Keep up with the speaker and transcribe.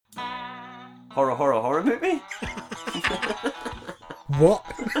horror movie? What?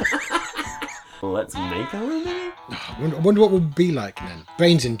 Let's make a horror movie? I wonder what we'll be like then.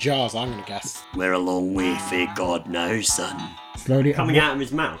 Brains in jars, I'm going to guess. We're a long way for God now, son. Slowly Coming out of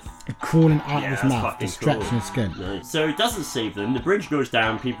his mouth. crawling out Yeah, of his that's mouth, fucking stretching cool. his skin. Nice. So he doesn't save them, the bridge goes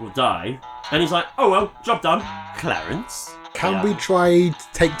down, people die, and he's like, oh well, job done. Clarence? Can we try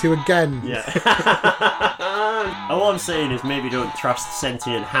take two again? Yeah. All I'm saying is maybe don't trust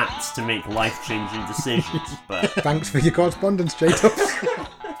sentient hats to make life-changing decisions, but... Thanks for your correspondence, J-Tubs.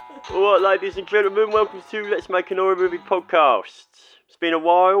 Alright, ladies and gentlemen, welcome to Let's Make an Horror Movie podcast. It's been a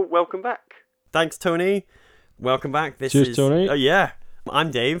while, welcome back. Thanks, Tony. Welcome back. Cheers, Tony. Oh, yeah.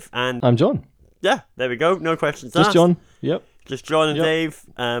 I'm Dave, and... I'm John. Yeah, there we go. No questions Just asked. John. Yep. Just John and Yep. Dave.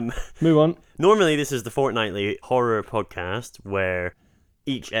 Move on. Normally, this is the fortnightly horror podcast where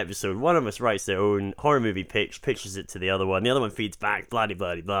each episode, one of us writes their own horror movie pitch, pitches it to the other one feeds back, blah, blah,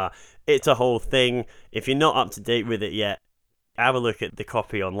 blah, blah. It's a whole thing. If you're not up to date with it yet, have a look at the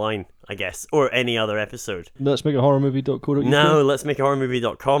copy online, I guess, or any other episode. Let's make a horrormovie.co.uk. No, let's make a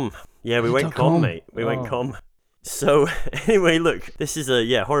horrormovie.com. Yeah, we went com, mate. We went com. So, anyway, look, this is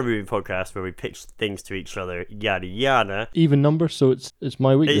a horror movie podcast where we pitch things to each other, yada yada. Even number, so it's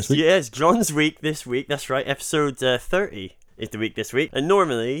my week this week. Yeah, it's John's week this week. That's right, episode 30 is the week this week. And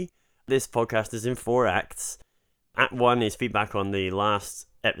normally, this podcast is in 4 acts. Act 1 is feedback on the last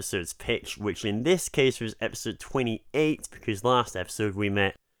episode's pitch, which in this case was episode 28, because last episode we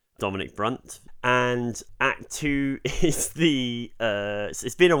met Dominic Brunt. And Act 2 is the...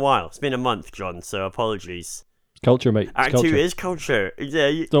 it's been a while. It's been a month, John, so apologies. Culture, mate. It's Act culture. 2 is culture.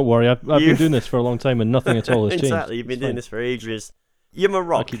 Yeah, Don't worry, I've been doing this for a long time and nothing at all has changed. Exactly, you've been doing this for ages. You're my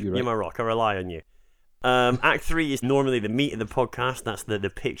rock. I'll keep you right. You're my rock. I rely on you. Act 3 is normally the meat of the podcast. That's the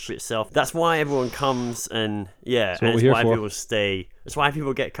pitch itself. That's why everyone comes and That's and what it's we're here why for. people stay. That's why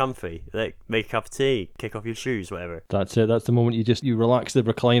people get comfy. Like make a cup of tea, kick off your shoes, whatever. That's it. That's the moment you relax the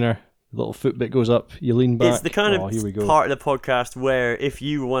recliner, the little foot bit goes up, you lean back. It's the kind here we of go. part of the podcast where if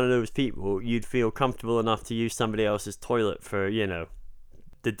you were one of those people, you'd feel comfortable enough to use somebody else's toilet for,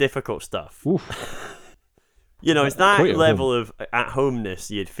 the difficult stuff. Oof. It's that Quite at level of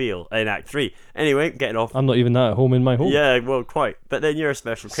at-homeness you'd feel in Act 3. Anyway, getting off. I'm not even that at home in my home. Yeah, well, quite. But then you're a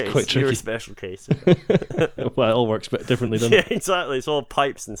special case. quite You're a tricky. special case. Well, it all works a bit differently, doesn't Yeah, it? exactly. It's all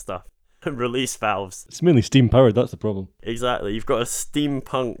pipes and stuff. And release valves. It's mainly steam powered, that's the problem. Exactly. You've got a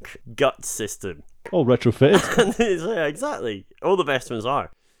steampunk gut system. All retrofitted. And yeah, exactly. All the best ones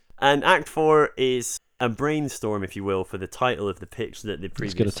are. And Act 4 is a brainstorm, if you will, for the title of the pitch that the Let's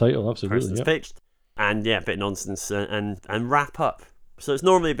previous get a title, absolutely. person's Yeah. pitched. And yeah, a bit of nonsense and wrap up. So it's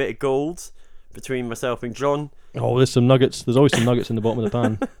normally a bit of gold between myself and John. Oh, there's some nuggets. There's always some nuggets in the bottom of the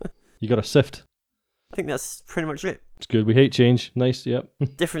pan. You got to sift. I think that's pretty much it. It's good. We hate change. Nice, yep.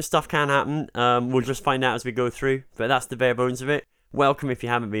 Different stuff can happen. We'll just find out as we go through. But that's the bare bones of it. Welcome if you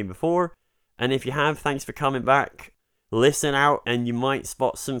haven't been before. And if you have, thanks for coming back. Listen out and you might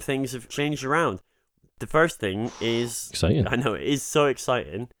spot some things have changed around. The first thing is... Exciting. I know, it is so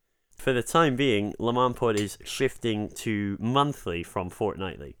exciting. For the time being, Le Mans Pod is shifting to monthly from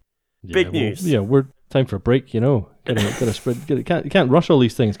fortnightly. Big news. Yeah, we're time for a break, Gotta spread. You can't rush all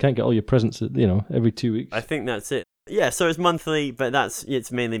these things. Can't get all your presents, every 2 weeks. I think that's it. Yeah, so it's monthly, but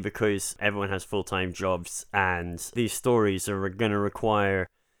it's mainly because everyone has full-time jobs and these stories are going to require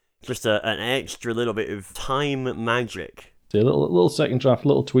just an extra little bit of time magic. A little second draft,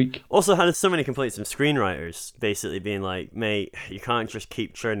 little tweak. Also had so many complaints from screenwriters basically being like, mate, you can't just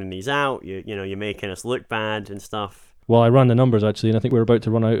keep churning these out. You're making us look bad and stuff. Well, I ran the numbers actually, and I think we're about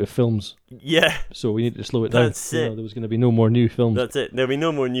to run out of films. Yeah, So we need to slow it down. That's it. There was going to be no more new films. that's it. There'll be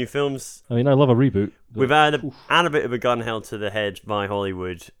no more new films. I mean, I love a reboot. but- We've had a bit of a gun held to the head by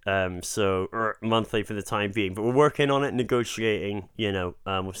Hollywood, so monthly for the time being. But we're working on it, negotiating,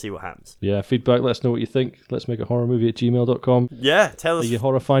 we'll see what happens. Yeah, feedback, let us know what you think. Let's make a horror movie at gmail.com. Yeah, tell Are us, you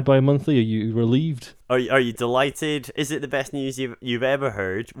horrified by a monthly? Are you relieved? are you delighted? Is it the best news you've ever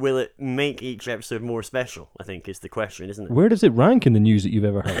heard? Will it make each episode more special, I think is the question, isn't it? Where does it rank in the news that you've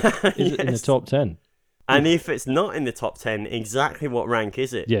ever heard? Is it in the Yes. top 10? And if it's not in the top 10, exactly what rank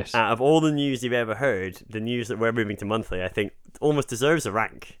is it? Yes. Out of all the news you've ever heard, the news that we're moving to monthly, I think, almost deserves a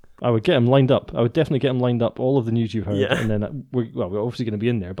rank. I would get them lined up. I would definitely get them lined up, all of the news you've heard. Yeah. And then, we're obviously going to be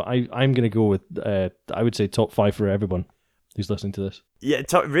in there, but I'm going to go with, I would say top 5 for everyone who's listening to this. Yeah,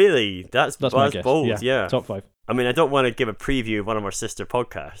 really? That's my guess. bold, yeah. Top 5. I mean, I don't want to give a preview of one of our sister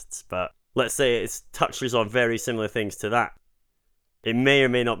podcasts, but let's say it touches on very similar things to that. It may or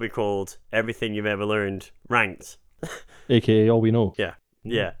may not be called Everything You've Ever Learned Ranked. AKA All We Know.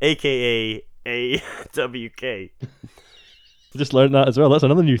 Yeah, AKA AWK. Just learned that as well. That's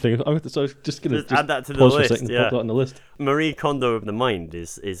another new thing. So I was just going Just add that to the pause for a list, second and yeah. pop that on the list. Marie Kondo of the mind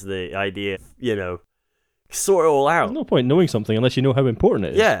is the idea, sort it all out. There's no point knowing something unless you know how important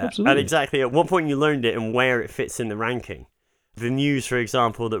it is. Yeah, Absolutely. and exactly at what point you learned it and where it fits in the ranking. The news, for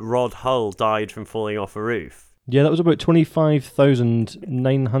example, that Rod Hull died from falling off a roof. Yeah, that was about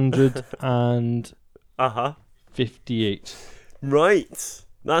 25,958. Right.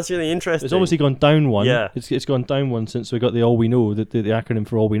 That's really interesting. It's obviously gone down one. Yeah. It's gone down one since we got the All We Know, the acronym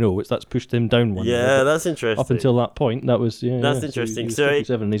for All We Know. That's pushed him down one. Yeah, that's interesting. Up until that point, that was That's interesting. He was So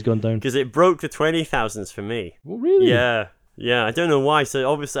 57 and he's gone down. because it broke the 20,000s for me. Well, really? Yeah, I don't know why. So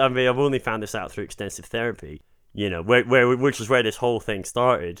obviously, I mean, I've only found this out through extensive therapy. Which is where this whole thing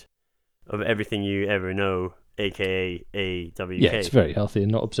started, of everything you ever know, aka AWK. Yeah, it's very healthy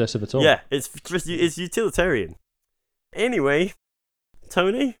and not obsessive at all. Yeah, it's utilitarian. Anyway,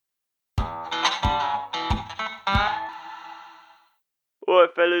 Tony.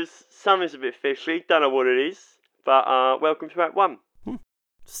 Alright, fellas, something's a bit fishy. Don't know what it is, but welcome to Act 1.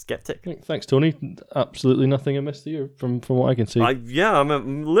 Skeptic. Thanks, Tony. Absolutely nothing amiss here from what I can see. I'm a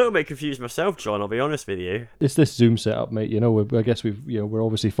little bit confused myself, John. I'll be honest with you. It's this Zoom setup, mate. I guess we're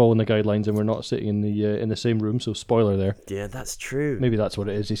obviously following the guidelines and we're not sitting in the same room. So spoiler there. Yeah, that's true. Maybe that's what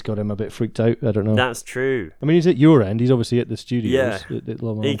it is. He's got him a bit freaked out. I don't know. That's true. I mean, he's at your end. He's obviously at the studios. Yeah. At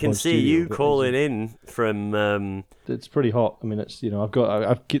Love He on can Pod see studio, you but calling in from. It's pretty hot. I mean, it's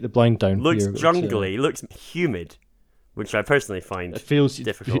I've kept the blind down. Looks here, but, jungly. Looks humid, which I personally find it feels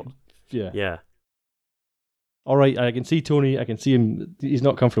difficult. Yeah. Yeah. All right, I can see Tony. I can see him. He's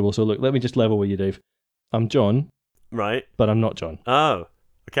not comfortable. So look, let me just level with you, Dave. I'm John, Right. but I'm not John. Oh.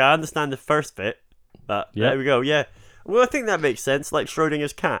 Okay, I understand the first bit. But Yeah. there we go. Yeah. Well, I think that makes sense. Like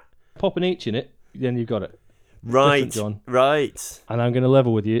Schrodinger's cat. Pop an H in it, then you've got it. Right. John. Right. And I'm going to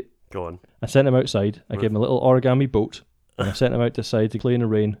level with you. Go on. I sent him outside. I gave him a little origami boat, and I sent him out to side to play in the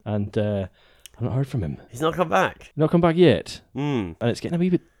rain. And I've not heard from him. He's not come back. He's not come back yet. Hmm. And it's getting a wee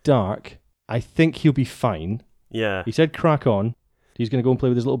bit dark. I think he'll be fine. Yeah. He said crack on. He's going to go and play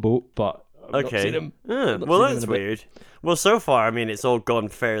with his little boat, but I've not Okay. seen him. Ah, not well, seen him that's in a bit. weird. Well, so far, I mean, it's all gone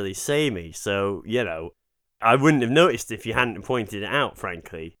fairly samey. So, I wouldn't have noticed if you hadn't pointed it out,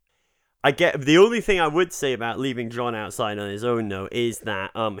 frankly. I get the only thing I would say about leaving John outside on his own, though, is that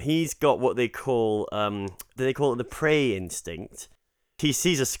he's got what they call the prey instinct. He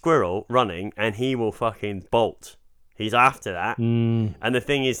sees a squirrel running and he will fucking bolt. He's after that. Mm, And the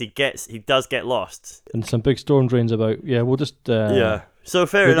thing is, he does get lost. and some big storm drains about. Yeah, we'll just. Yeah. So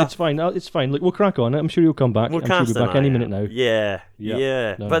fair Look, enough. it's fine. Look, we'll crack on. I'm sure he'll come back. We'll I'm sure he'll cast be an back any eye minute out. now. Yeah. Yeah.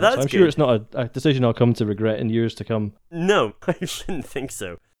 Yeah. No, But that's I'm good. sure it's not a decision I'll come to regret in years to come. No, I shouldn't think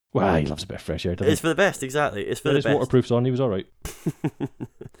so. Well, he loves a bit of fresh air, doesn't It's for the best, exactly. It's for he? the His best. waterproof's on. He was all right.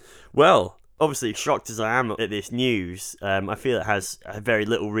 Well, obviously, shocked as I am at this news, I feel it has a very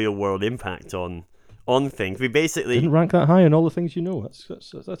little real world impact on things. We basically, Didn't rank that high on all the things you know.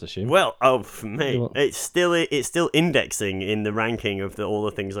 That's a shame. well, mate, Well- it's still indexing in the ranking of all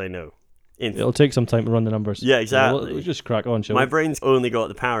the things I know. It'll take some time to run the numbers. Yeah, exactly. We'll just crack on, shall My we? brain's only got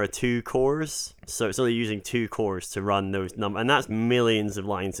the power of 2 cores, so it's only using 2 cores to run those numbers, and that's millions of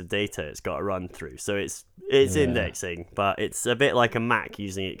lines of data it's got to run through. So it's Yeah. indexing, but it's a bit like a Mac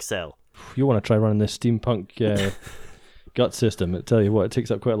using Excel. You want to try running this steampunk gut system? I tell you what, it takes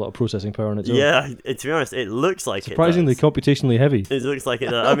up quite a lot of processing power on its own. Yeah, to be honest, it looks like Surprisingly it does. computationally heavy. It looks like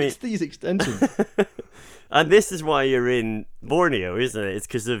it does. I mean, It's these extensions. and this is why you're in Borneo, isn't it? It's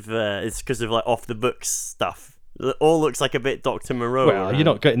because of like off the books stuff. It all looks like a bit Dr. Moreau. Well, around. you're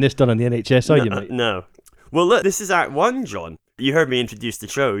not getting this done on the NHS, are you, no, mate? no. Well, look, this is Act 1, John. You heard me introduce the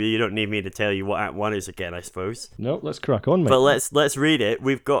show. You don't need me to tell you what Act 1 is again, I suppose. No, let's crack on, mate. But let's read it.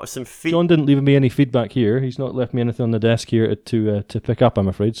 We've got some John didn't leave me any feedback here. He's not left me anything on the desk here to pick up, I'm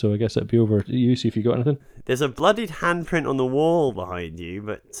afraid. So I guess it'd be over to you, see if you got anything. There's a bloodied handprint on the wall behind you,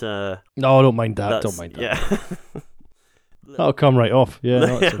 but No, don't mind that. that's- Don't mind that. Yeah. That'll come right off. Yeah,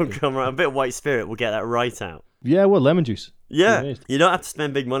 no, it's It'll okay. come right. A bit of white spirit will get that right out. Yeah, well, lemon juice. Yeah, Amazed. you don't have to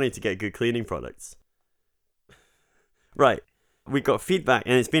spend big money to get good cleaning products. Right, we got feedback,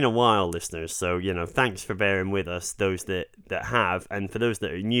 and it's been a while, listeners. So thanks for bearing with us, those that have, and for those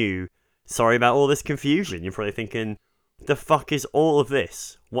that are new, sorry about all this confusion. You're probably thinking, "The fuck is all of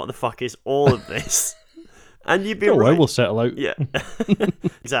this? What the fuck is all of this?" And you'd be Don't worry, right. we'll settle out. Yeah,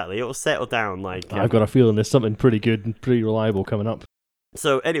 exactly. It will settle down like. I've got a feeling there's something pretty good and pretty reliable coming up.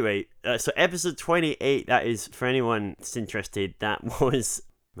 So anyway, so episode 28, that is, for anyone that's interested, that was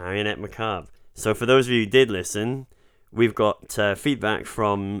Marionette Macabre. So for those of you who did listen, we've got feedback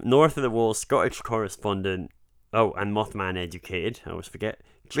from North of the Wall Scottish correspondent, and Mothman educated, I always forget,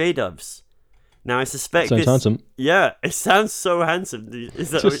 J-Dubs. Now I suspect Sounds handsome. Yeah, it sounds so handsome.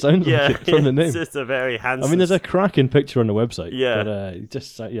 Is that It just sounds like it from the name. It's just a very handsome. I mean, there's a cracking picture on the website. Yeah. But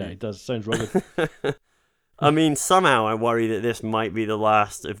it does. Sounds rugged. I mean, somehow I worry that this might be the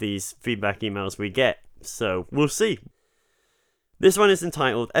last of these feedback emails we get. So we'll see. This one is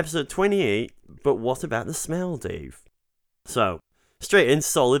entitled Episode 28, But What About the Smell, Dave? So, straight in,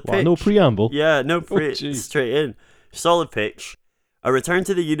 solid pitch. Wow, no preamble. Yeah, no jeez. straight in. Solid pitch. A return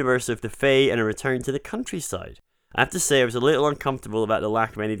to the universe of the Fae and a return to the countryside. I have to say I was a little uncomfortable about the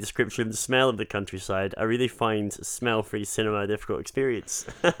lack of any description of the smell of the countryside. I really find smell-free cinema a difficult experience.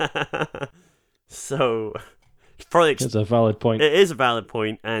 So, probably It's a valid point. it is a valid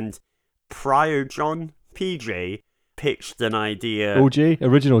point, and prior John PJ pitched an idea. OJ?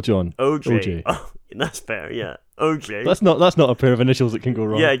 Original John. OJ. Oh, that's better, yeah. OJ. That's not a pair of initials that can go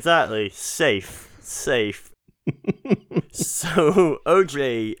wrong. Yeah, exactly. Safe. So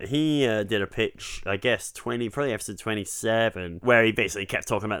OJ, he did a pitch, I guess probably episode 27, where he basically kept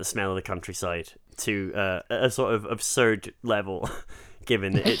talking about the smell of the countryside to a sort of absurd level,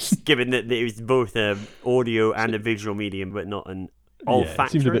 given that it was both an audio and a visual medium, but not an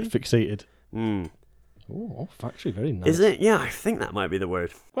olfactory. It seemed a bit fixated. Mm. Oh, olfactory, very nice. Is it? Yeah, I think that might be the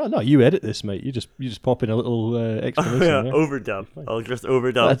word. Well, no, you edit this, mate. You just pop in a little explanation. Yeah, there. overdub. I'll just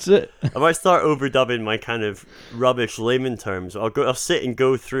overdub. That's it. I might start overdubbing my kind of rubbish layman terms. I'll sit and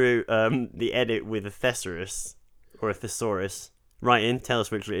go through the edit with a thesaurus or a thesaurus. Write in, tell us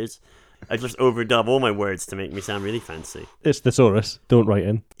which it is. I just overdub all my words to make me sound really fancy. It's thesaurus. Don't write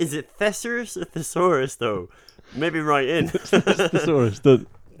in. Is it thesaurus or thesaurus though? Maybe write in. Thesaurus. Don't.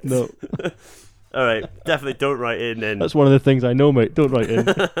 No. All right, definitely don't write in then. That's one of the things I know, mate. Don't write in.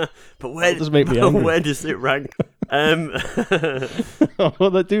 But where does make me angry. Where does it rank? Well,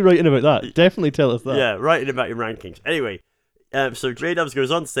 do write in about that. Definitely tell us that. Yeah, write in about your rankings. Anyway, so Dre Dubs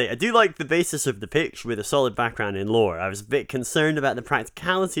goes on to say, I do like the basis of the pitch with a solid background in lore. I was a bit concerned about the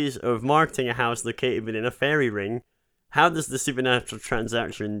practicalities of marketing a house located within a fairy ring. How does the supernatural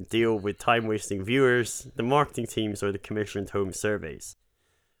transaction deal with time-wasting viewers, the marketing teams, or the commissioned home surveys?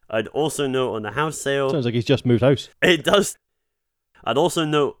 I'd also note on the house sale... Sounds like he's just moved house. It does. I'd also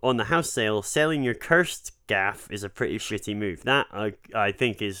note on the house sale, selling your cursed gaff is a pretty shitty move. That, I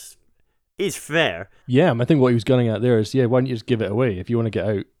think, is fair. Yeah, I think what he was gunning at there is, why don't you just give it away if you want to get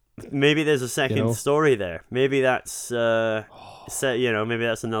out? Maybe there's a second story there. Maybe that's... maybe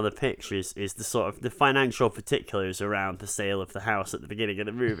that's another pitch, is the sort of the financial particulars around the sale of the house at the beginning of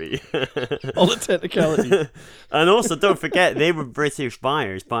the movie. All the technicalities. And also, don't forget, they were British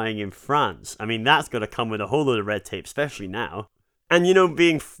buyers buying in France. I mean, that's going to come with a whole load of red tape, especially now. And,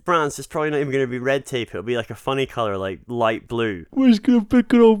 being France, it's probably not even going to be red tape. It'll be like a funny colour, like light blue. Where's a big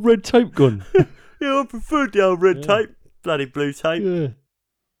good old red tape gun? I prefer the old red tape. Bloody blue tape. Yeah.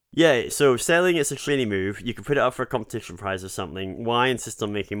 Yeah, so selling it's a shitty move. You could put it up for a competition prize or something. Why insist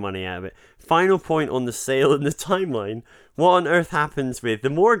on making money out of it? Final point on the sale and the timeline. What on earth happens with the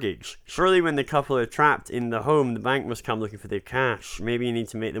mortgage? Surely when the couple are trapped in the home, the bank must come looking for their cash. Maybe you need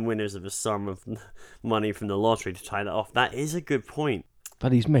to make them winners of a sum of money from the lottery to tie that off. That is a good point.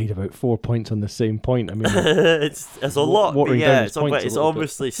 But he's made about 4 points on the same point. I mean, it's a lot. But yeah, it's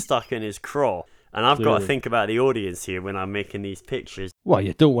obviously bit. Stuck in his craw. And I've got to think about the audience here when I'm making these pictures. Well,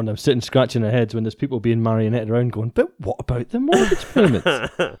 you don't want them sitting scratching their heads when there's people being marionetted around going, but what about the mortgage payments?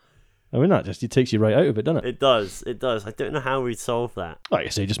 I mean, that just takes you right out of it, doesn't it? It does. I don't know how we'd solve that. Like I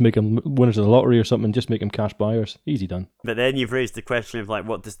say, just make them winners of the lottery or something, just make them cash buyers. Easy done. But then you've raised the question of, like,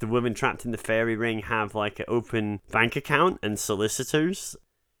 what does the woman trapped in the fairy ring have, like, an open bank account and solicitors?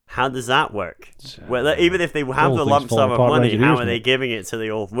 How does that work? Well, even if they have the lump sum of money, how are they giving it to the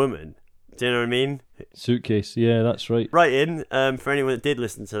old woman? Do you know what I mean? Suitcase, yeah, that's right. Write in, for anyone that did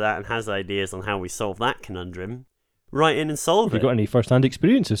listen to that and has ideas on how we solve that conundrum, write in and solve it. Have you got any first-hand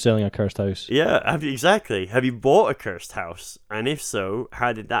experience of selling a cursed house? Yeah, exactly. Have you bought a cursed house? And if so,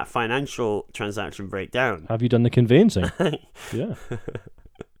 how did that financial transaction break down? Have you done the conveyancing? Yeah.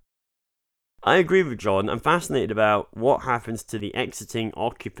 I agree with John. I'm fascinated about what happens to the exiting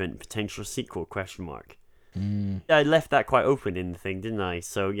occupant potential sequel, ? I left that quite open in the thing, didn't I?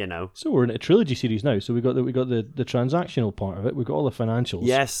 So, So we're in a trilogy series now. So we got the transactional part of it. We've got all the financials.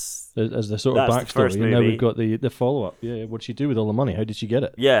 Yes. As the sort of backstory. And now we've got the follow-up. Yeah, what'd she do with all the money? How did she get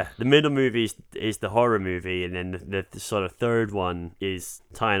it? Yeah, the middle movie is the horror movie, and then the sort of third one is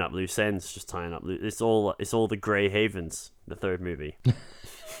tying up loose ends, just tying up it's all the Grey Havens, the third movie.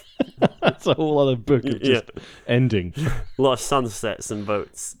 That's a whole other book of just ending. A lot of sunsets and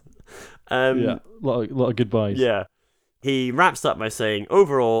boats. Yeah, a lot of goodbyes. Yeah. He wraps up by saying,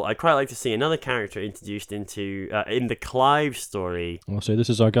 overall, I'd quite like to see another character introduced in the Clive story. I'll say this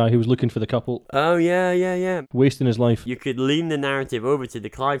is our guy who was looking for the couple, Oh, yeah. wasting his life. You could lean the narrative over to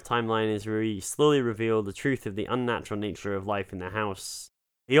the Clive timeline as we slowly reveal the truth of the unnatural nature of life in the house.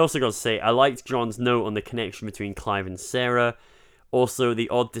 He also got to say, I liked John's note on the connection between Clive and Sarah. Also, the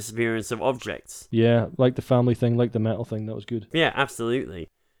odd disappearance of objects. Yeah, like the family thing, like the metal thing, that was good. Yeah, absolutely.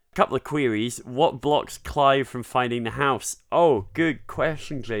 Couple of queries. What blocks Clive from finding the house? Oh, good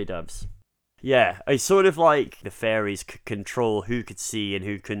question, J-Dubs. Yeah, it's sort of like the fairies could control who could see and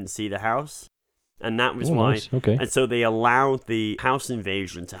who couldn't see the house. And that was why. Nice. Okay. And so they allowed the house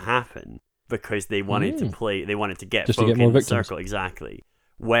invasion to happen because they wanted to play, they wanted to get Just folk to get more in the victims. circle, exactly.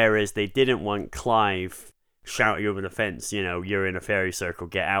 Whereas they didn't want Clive shouting over the fence, you're in a fairy circle,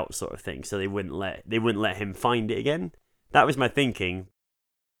 get out, sort of thing. So they wouldn't let him find it again. That was my thinking.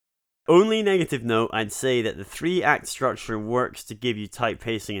 Only negative note, I'd say that the 3-act structure works to give you tight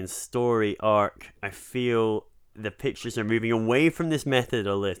pacing and story arc. I feel the pictures are moving away from this method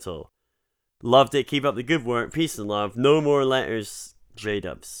a little. Loved it, keep up the good work, peace and love. No more letters,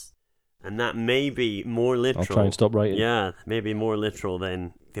 J-Dubs. And that may be more literal. I'll try and stop writing. Yeah, maybe more literal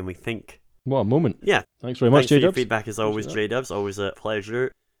than we think. What a moment. Yeah. Thanks very much, Thanks for your J-Dubs. feedback as always, J-Dubs. Always a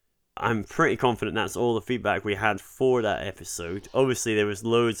pleasure. I'm pretty confident that's all the feedback we had for that episode. Obviously, there was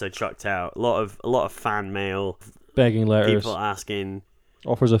loads I chucked out. A lot of fan mail. Begging letters. People asking.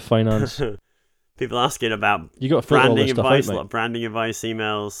 Offers of finance. People asking about You got to filter all branding this stuff advice. out, A mate. lot of branding advice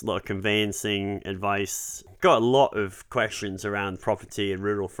emails. A lot of conveyancing advice. Got a lot of questions around property in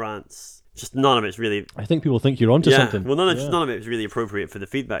rural France. Just none of it's really. I think people think you're onto something. Well, none of it was really appropriate for the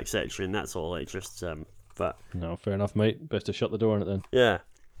feedback section. That's all. But No, fair enough, mate. Best to shut the door on it then. yeah.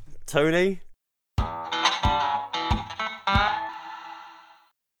 Tony?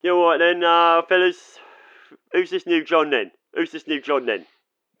 You know what then, fellas? Who's this new John then?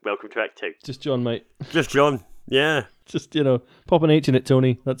 Welcome to Act 2. Just John, mate. Just John, yeah. Just, pop an H in it,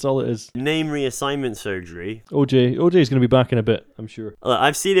 Tony. That's all it is. Name reassignment surgery. OJ's going to be back in a bit, I'm sure. Look,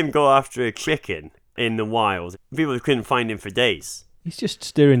 I've seen him go after a chicken in the wild. People couldn't find him for days. He's just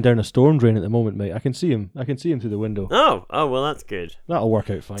staring down a storm drain at the moment, mate. I can see him through the window. Oh, well, that's good. That'll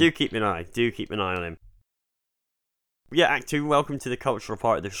work out fine. Do keep an eye on him. Yeah, Act 2, welcome to the cultural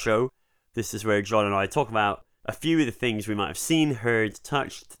part of the show. This is where John and I talk about a few of the things we might have seen, heard,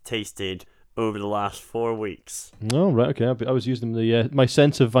 touched, tasted over the last 4 weeks. Oh, right, okay. I was using my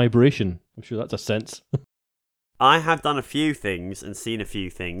sense of vibration. I'm sure that's a sense. I have done a few things and seen a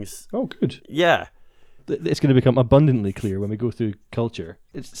few things. Oh, good. Yeah. It's going to become abundantly clear when we go through culture.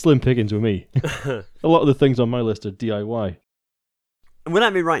 It's slim pickings with me. A lot of the things on my list are DIY. Would I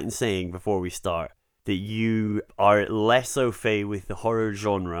be right in saying, before we start, that you are less au fait with the horror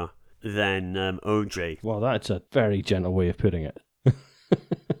genre than OJ? Well, that's a very gentle way of putting it.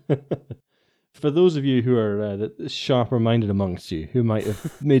 For those of you who are the sharper-minded amongst you, who might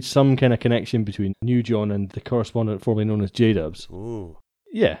have made some kind of connection between New John and the correspondent formerly known as J-Dubs, Ooh.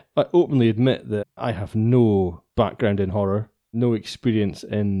 yeah, I openly admit that I have no background in horror, no experience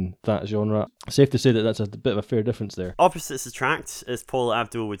in that genre. Safe to say that that's a bit of a fair difference there. Opposites attract, as Paul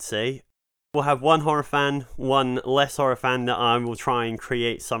Abdul would say. We'll have one horror fan, one less horror fan that I will try and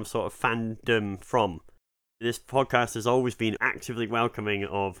create some sort of fandom from. This podcast has always been actively welcoming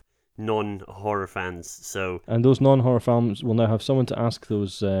of non-horror fans, so... And those non-horror fans will now have someone to ask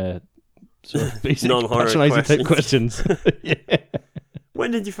those sort of basic non-horror patronising type questions. Yeah.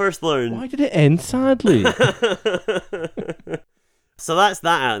 When did you first learn? Why did it end sadly? So that's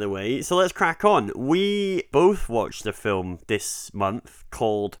that out of the way. So let's crack on. We both watched a film this month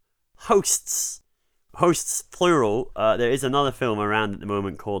called Hosts. Hosts, plural. There is another film around at the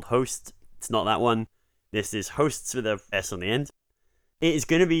moment called Host. It's not that one. This is Hosts with a S on the end. It is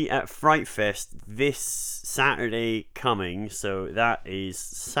going to be at Fright Fest this Saturday coming. So that is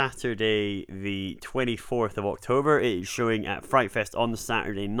Saturday the 24th of October. It is showing at Fright Fest on the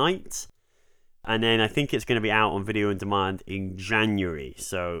Saturday night. And then I think it's going to be out on video on demand in January.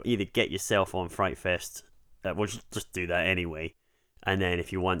 So either get yourself on Fright Fest. We'll just do that anyway. And then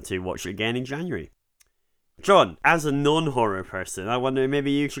if you want to, watch it again in January. John, as a non-horror person, I wonder maybe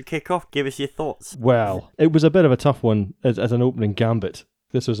you should kick off. Give us your thoughts. Well, it was a bit of a tough one as an opening gambit.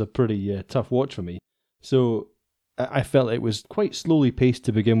 This was a pretty tough watch for me. So I felt it was quite slowly paced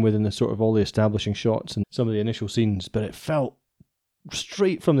to begin with in the sort of all the establishing shots and some of the initial scenes, but it felt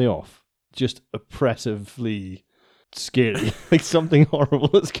straight from the off just oppressively scary. Like something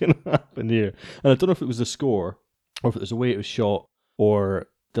horrible is going to happen here. And I don't know if it was the score or if it was the way it was shot or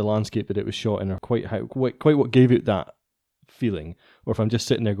the landscape that it was shot in, or quite what gave it that feeling, or if I'm just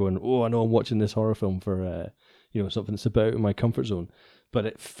sitting there going, oh, I know I'm watching this horror film for something that's a bit out of my comfort zone. But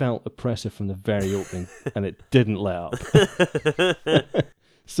it felt oppressive from the very opening, and it didn't let up.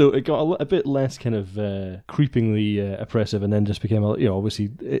 So it got a bit less kind of creepingly oppressive, and then just became, obviously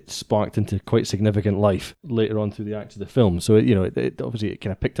it sparked into quite significant life later on through the act of the film. So it obviously it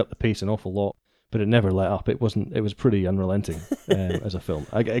kind of picked up the pace an awful lot, but it never let up. It was pretty unrelenting as a film.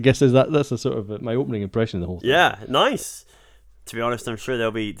 I guess that's a sort of my opening impression of the whole thing. Yeah, nice. To be honest, I'm sure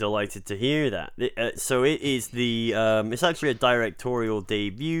they'll be delighted to hear that. So it is it's actually a directorial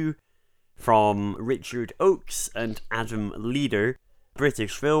debut from Richard Oakes and Adam Leader.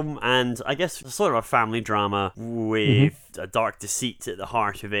 British film, and I guess sort of a family drama with a dark deceit at the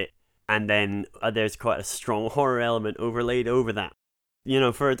heart of it, and then there's quite a strong horror element overlaid over that.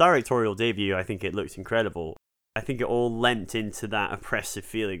 For a directorial debut, I think it looks incredible. I think it all lent into that oppressive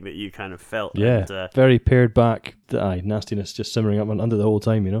feeling that you kind of felt. Yeah, and, very pared back, nastiness just simmering up under the whole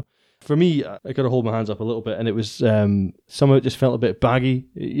time, For me, I got to hold my hands up a little bit, and it was, some of it just felt a bit baggy,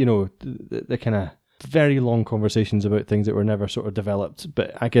 the kind of very long conversations about things that were never sort of developed,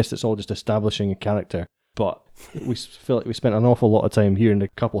 but I guess it's all just establishing a character. But we feel like we spent an awful lot of time hearing the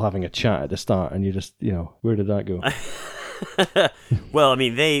couple having a chat at the start, and you just, where did that go? Well, I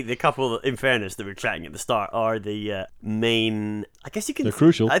mean, the couple, in fairness, that were chatting at the start are the main. I guess you can. They're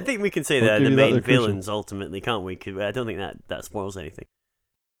crucial. I think we can say they're the main villains ultimately, can't we? 'Cause I don't think that spoils anything.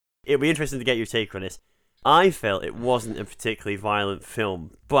 It'll be interesting to get your take on this. I felt it wasn't a particularly violent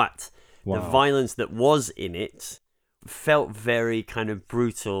film, but the violence that was in it felt very kind of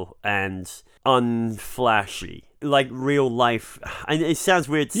brutal and unflashy, like real life. And it sounds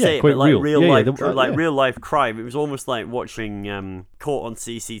weird to say it, but like real life crime. It was almost like watching Caught on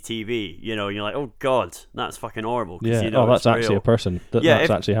CCTV. And you're like, oh god, that's fucking horrible. Yeah, that's actually real. A person.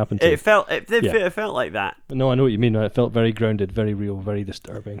 That's actually happened to. It felt like that. No, I know what you mean. It felt very grounded, very real, very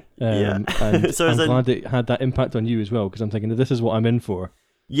disturbing. And so I'm glad it had that impact on you as well, because I'm thinking, this is what I'm in for.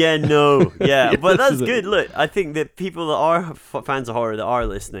 Yeah, no, yeah, but that's good. Look, I think that people that are fans of horror that are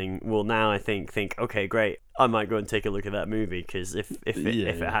listening will now, I think, okay, great, I might go and take a look at that movie, because if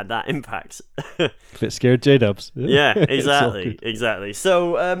it had that impact, if it scared J-Dubs, yeah, exactly.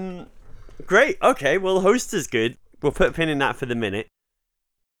 So, great. Okay, well, Host is good. We'll put a pin in that for the minute.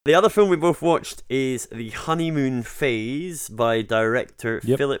 The other film we both watched is The Honeymoon Phase by director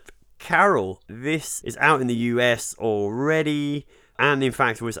Philip Carroll. This is out in the US already. And in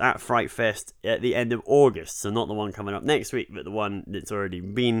fact, was at Fright Fest at the end of August. So not the one coming up next week, but the one that's already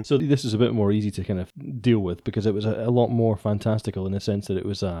been. So this is a bit more easy to kind of deal with, because it was a lot more fantastical in the sense that it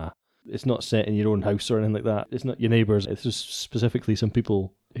was it's not set in your own house or anything like that. It's not your neighbours. It's just specifically some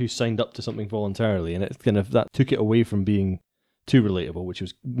people who signed up to something voluntarily. And it's kind of, that took it away from being too relatable, which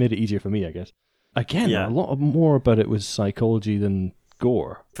made it easier for me, I guess. Again, a lot more about it was psychology than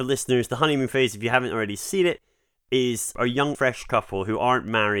gore. For listeners, The Honeymoon Phase, if you haven't already seen it, is a young fresh couple who aren't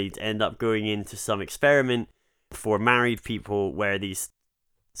married end up going into some experiment for married people where these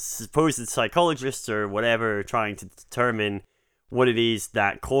supposed psychologists or whatever are trying to determine what it is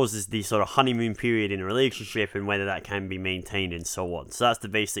that causes the sort of honeymoon period in a relationship and whether that can be maintained and so on. So that's the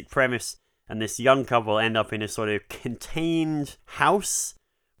basic premise. And this young couple end up in a sort of contained house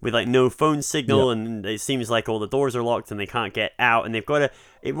with like no phone signal, and it seems like all the doors are locked and they can't get out, and they've got to.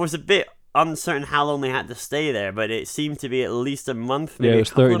 It was a bit uncertain how long they had to stay there, but it seemed to be at least a month, maybe it was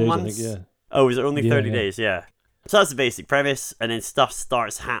a couple 30 of days, months. I think, Oh, was it only 30 days? Yeah. So that's the basic premise, and then stuff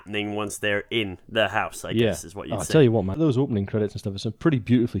starts happening once they're in the house, I guess is what you'd say. I'll tell you what, man, those opening credits and stuff are some pretty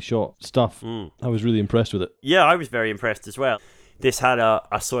beautifully shot stuff. I was really impressed with it. Yeah, I was very impressed as well. This had a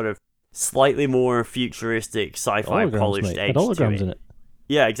sort of slightly more futuristic sci-fi polished edge to it. In it.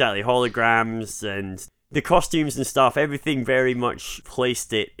 Yeah, exactly. Holograms and the costumes and stuff, everything very much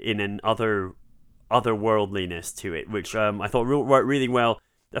placed it in an otherworldliness to it, which I thought worked really well.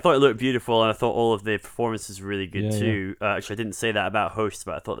 I thought it looked beautiful, and I thought all of the performances were really good too. Actually, I didn't say that about Host,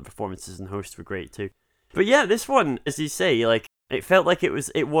 but I thought the performances in Host were great too. But yeah, this one, as you say, like it felt like it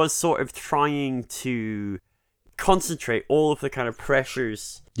was sort of trying to concentrate all of the kind of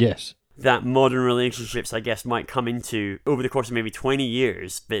pressures that modern relationships, I guess, might come into over the course of maybe 20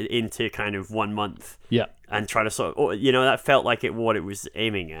 years, but into kind of 1 month. Yeah. And try to sort of, that felt like what it was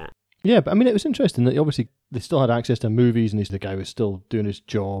aiming at. Yeah, but I mean, it was interesting that obviously they still had access to movies, and the guy was still doing his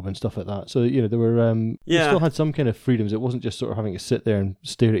job and stuff like that. So, they were, they still had some kind of freedoms. It wasn't just sort of having to sit there and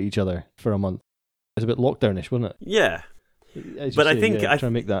stare at each other for a month. It was a bit lockdownish, wasn't it? Yeah. But I think trying to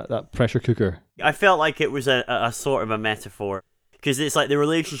make that pressure cooker. I felt like it was a sort of a metaphor, because it's like the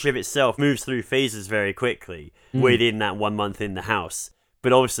relationship itself moves through phases very quickly within that 1 month in the house.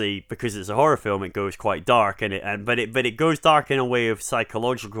 But obviously, because it's a horror film, it goes quite dark, but it goes dark in a way of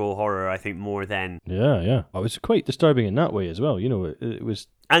psychological horror, I think, more than Yeah. It was quite disturbing in that way as well. It was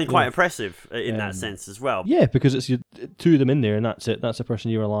and quite oppressive in that sense as well. Yeah, because it's two of them in there, and that's it. That's the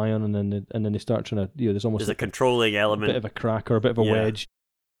person you rely on, and then they start trying to. There's almost There's a controlling a element, bit of a crack or a bit of a wedge.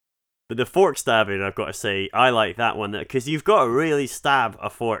 But the fork stabbing, I've got to say, I like that one because you've got to really stab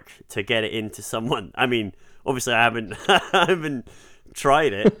a fork to get it into someone. I mean, obviously, I haven't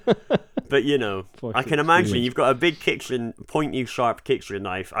tried it, but I can imagine you've got a big pointy, sharp kitchen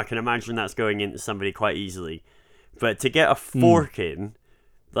knife. I can imagine that's going into somebody quite easily. But to get a fork in,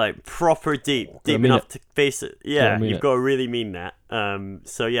 like proper deep enough to face it, you've got to really mean that.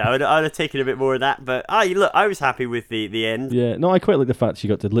 So yeah, I'd have taken a bit more of that. But I was happy with the end. Yeah, no, I quite like the fact she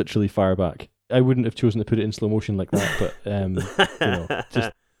got to literally fire back. I wouldn't have chosen to put it in slow motion like that, but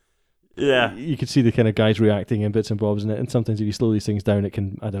just. Yeah, you could see the kind of guys reacting in bits and bobs in it, and sometimes if you slow these things down, it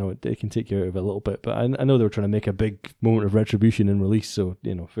can, it can take you out of it a little bit. But I know they were trying to make a big moment of retribution and release, so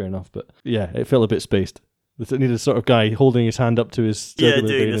fair enough. But yeah, it felt a bit spaced. It needed a sort of guy holding his hand up to his doing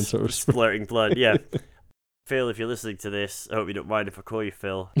vein this, and sort of splurting blood. Yeah, Phil, if you're listening to this, I hope you don't mind if I call you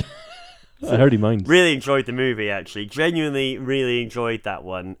Phil. I heard he minds. Really enjoyed the movie, actually. Genuinely, really enjoyed that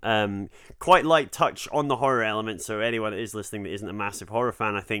one. Quite light touch on the horror element, so anyone that is listening that isn't a massive horror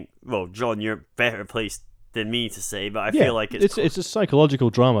fan, I think, well, John, you're better placed than me to say, but I feel like it's a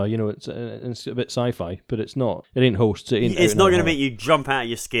psychological drama, it's a bit sci-fi, but it's not. It ain't Hosts. It's not going to make you jump out of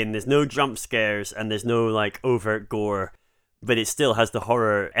your skin. There's no jump scares, and there's no, overt gore, but it still has the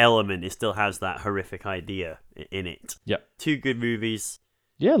horror element. It still has that horrific idea in it. Yeah. Two good movies.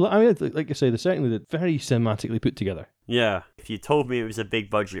 Yeah, I mean, like I say, they're very cinematically put together. Yeah. If you told me it was a big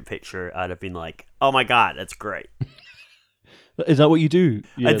budget picture, I'd have been like, oh my god, that's great. Is that what you do?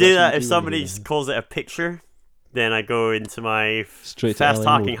 Yeah, I do that if somebody calls it a picture, then I go into my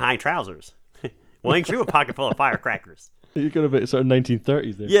fast-talking high trousers. Well, ain't you a pocket full of firecrackers? You got a bit sort of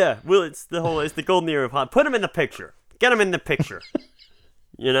 1930s there. Yeah, well, it's the golden era of put them in the picture. Get them in the picture.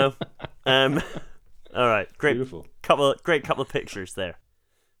 All right, great. Beautiful. Great couple of pictures there.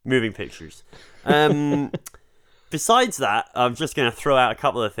 Moving pictures. Besides that, I'm just going to throw out a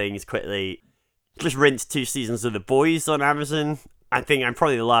couple of things quickly. Just rinsed 2 seasons of The Boys on Amazon. I think I'm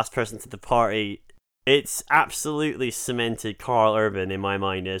probably the last person to the party. It's absolutely cemented Carl Urban in my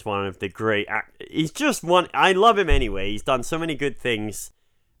mind as one of the great he's just one. I love him anyway. He's done so many good things,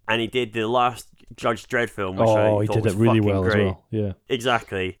 and he did the last Judge Dredd film, which I thought was really well great. as well. Yeah,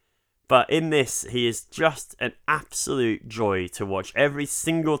 exactly. But in this, he is just an absolute joy to watch. Every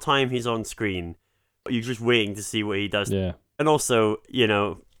single time he's on screen, you're just waiting to see what he does. Yeah. And also,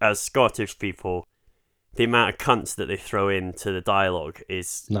 as Scottish people, the amount of cunts that they throw into the dialogue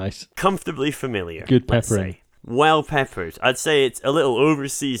is nice, comfortably familiar. Good peppering. Well peppered. I'd say it's a little over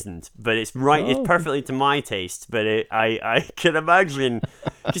seasoned, but it's right. It's perfectly to my taste. But I can imagine,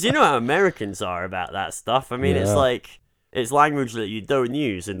 because you know how Americans are about that stuff. I mean, it's like. It's language that you don't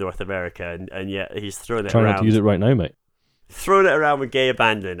use in North America, and yet he's throwing it around. Trying not to use it right now, mate. Throwing it around with gay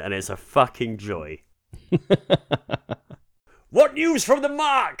abandon, and it's a fucking joy. What news from the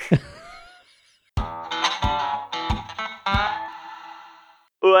Mark?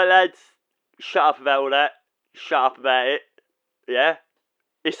 Alright, lads. Shut up about all that. Shut up about it. Yeah?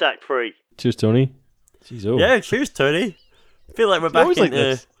 It's Act 3. Cheers, Tony. Jeez, oh. Yeah, cheers, Tony. I feel like we're back into...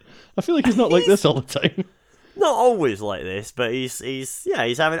 this. I feel like he's not like this all the time. Not always like this, but he's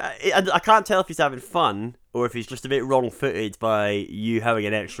having. I can't tell if he's having fun or if he's just a bit wrong-footed by you having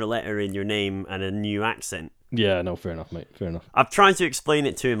an extra letter in your name and a new accent. Yeah, no, fair enough, mate. Fair enough. I've tried to explain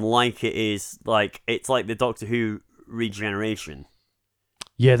it to him like it is, it's like the Doctor Who regeneration.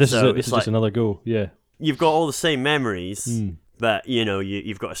 Yeah, this is just another go. Yeah, you've got all the same memories, but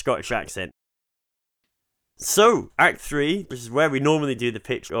you've got a Scottish accent. So, Act 3, which is where we normally do the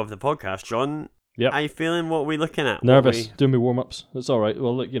pitch of the podcast, John. Yep. How you feeling? What are we looking at? Nervous. Doing my warm-ups. It's all right.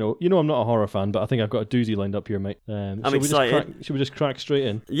 Well, look, I'm not a horror fan, but I think I've got a doozy lined up here, mate. I'm excited. Should we just crack straight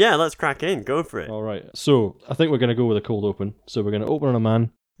in? Yeah, let's crack in. Go for it. All right. So, I think we're going to go with a cold open. So, we're going to open on a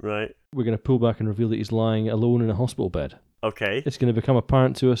man. Right. We're going to pull back and reveal that he's lying alone in a hospital bed. Okay. It's going to become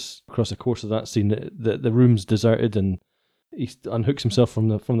apparent to us across the course of that scene that the room's deserted, and he unhooks himself from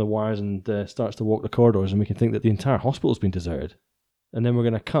the wires and starts to walk the corridors, and we can think that the entire hospital's been deserted. And then we're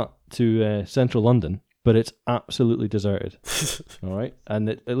going to cut to central London, but it's absolutely deserted. All right? And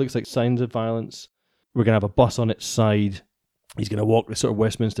it looks like signs of violence. We're going to have a bus on its side. He's going to walk the sort of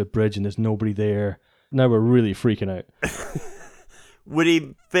Westminster Bridge, and there's nobody there. Now we're really freaking out. Would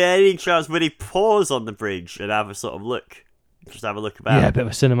he, by any chance, pause on the bridge and have a sort of look? Just have a look about. Yeah, a bit of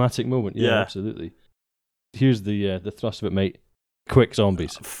a cinematic moment. Yeah, absolutely. Here's the thrust of it, mate. quick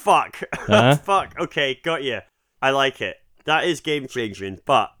zombies. Fuck. Huh? Fuck. Okay, got you. I like it. That is game changing,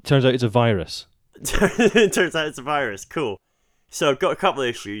 but Turns out it's a virus. it turns out it's a virus. Cool. So I've got a couple of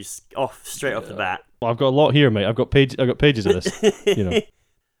issues straight off the bat. Well, I've got a lot here, mate. I've got pages of this. You know.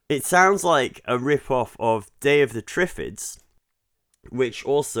 It sounds like a rip-off of Day of the Triffids, which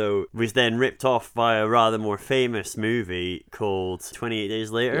also was then ripped off by a rather more famous movie called 28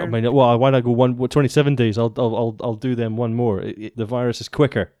 Days Later. I mean, well, why not go 27 days? I'll do them one more. The virus is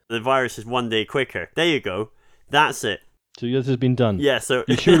quicker. The virus is 1 day quicker. There you go. That's it. So this has been done. Yeah, so...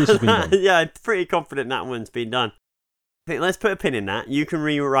 You sure this has been done? Yeah, I'm pretty confident that one's been done. I think let's put a pin in that. You can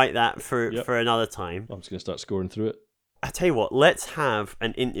rewrite that for another time. I'm just going to start scoring through it. I tell you what, let's have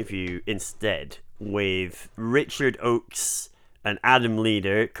an interview instead with Richard Oakes and Adam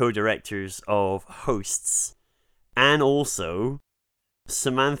Leader, co-directors of Hosts, and also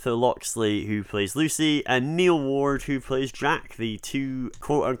Samantha Loxley, who plays Lucy, and Neil Ward, who plays Jack, the two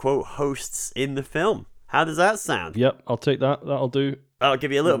quote-unquote hosts in the film. How does that sound? Yep, I'll take that. That'll do. I'll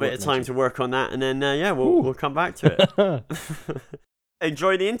give you a little bit of time to work on that, and then, we'll come back to it.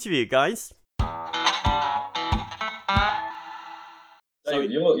 Enjoy the interview, guys.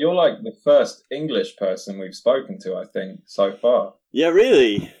 David, you're like the first English person we've spoken to, I think, so far. Yeah,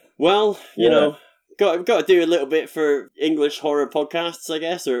 really? Well, you know, got to do a little bit for English horror podcasts, I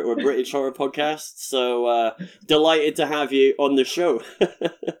guess, or British horror podcasts. So delighted to have you on the show.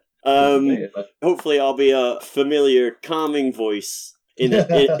 Hopefully, I'll be a familiar, calming voice in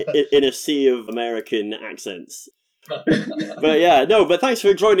a sea of American accents. But thanks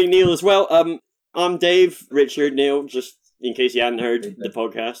for joining Neil as well. I'm Dave, Richard, Neil, just in case you hadn't heard the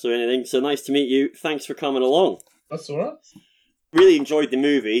podcast or anything. So nice to meet you. Thanks for coming along. That's all right. Really enjoyed the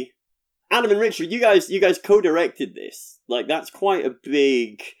movie. Adam and Richard, you guys co-directed this. Like, that's quite a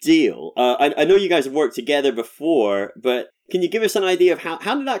big deal. I know you guys have worked together before, but can you give us an idea of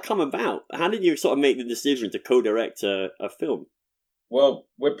how did that come about? How did you sort of make the decision to co-direct a film? Well,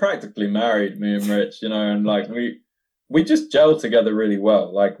 we're practically married, me and Rich, you know, and like we just gel together really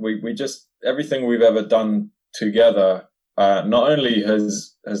well. Like we just, everything we've ever done together, not only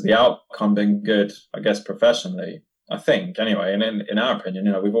has the outcome been good, I guess, professionally, I think, anyway, and in our opinion,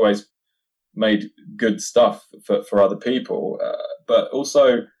 you know, we've always made good stuff for other people, but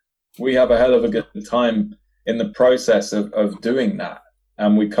also we have a hell of a good time in the process of doing that.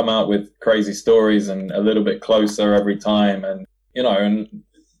 And we come out with crazy stories and a little bit closer every time, and, you know, and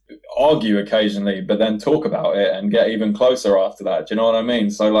argue occasionally, but then talk about it and get even closer after that. Do you know what I mean?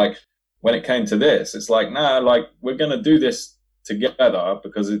 So, like, when it came to this, it's like, nah, like, we're going to do this together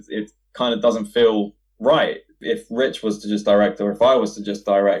because it kind of doesn't feel right. If Rich was to just direct or if I was to just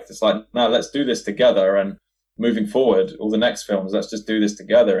direct, it's like, no, let's do this together. And moving forward, all the next films, let's just do this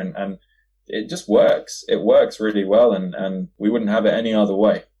together. And it just works. It works really well. And we wouldn't have it any other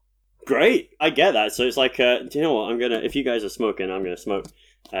way. Great. I get that. So it's like, do you know what? If you guys are smoking, I'm going to smoke.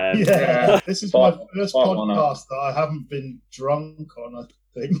 This is my first podcast that I haven't been drunk on,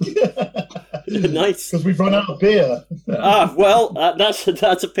 I think. Nice. Because we've run out of beer.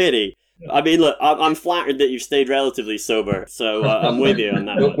 That's a pity. I mean, look, I'm flattered that you've stayed relatively sober, so I'm with you on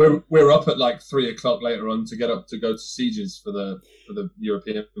that one. We're up at like 3:00 later on to get up to go to Sieges for the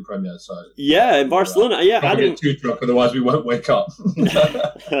European premiere. So yeah, in Barcelona. Yeah, I didn't get too drunk, otherwise we won't wake up.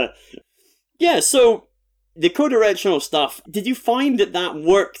 Yeah, so the co-directional stuff, did you find that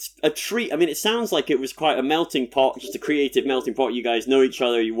worked a treat? I mean, it sounds like it was quite a melting pot, just a creative melting pot. You guys know each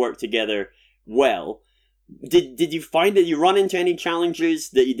other, you work together well. Did you find that you run into any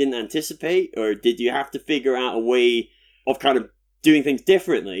challenges that you didn't anticipate, or did you have to figure out a way of kind of doing things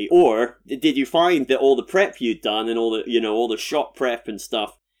differently, or did you find that all the prep you'd done and all the shot prep and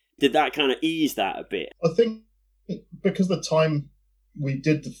stuff, did that kind of ease that a bit? I think because the time we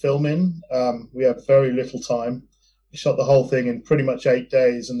did the film in, we had very little time. We shot the whole thing in pretty much 8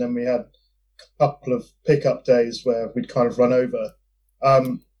 days, and then we had a couple of pickup days where we'd kind of run over.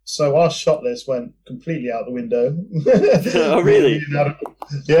 So our shot list went completely out the window. Oh, really?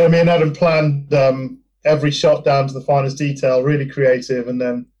 Me and Adam planned every shot down to the finest detail, really creative. And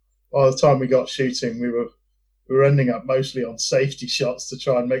then by the time we got shooting, we were ending up mostly on safety shots to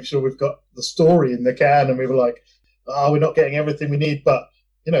try and make sure we've got the story in the can. And we were like, we're not getting everything we need. But,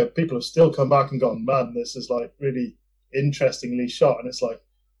 you know, people have still come back and gone, man, this is like really interestingly shot. And it's like,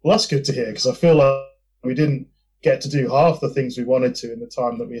 well, that's good to hear, because I feel like we didn't get to do half the things we wanted to in the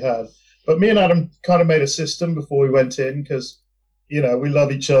time that we had. But me and Adam kind of made a system before we went in, because, you know, we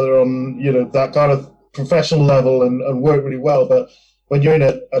love each other on, you know, that kind of professional level and work really well. But when you're in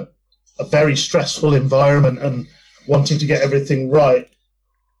a very stressful environment and wanting to get everything right,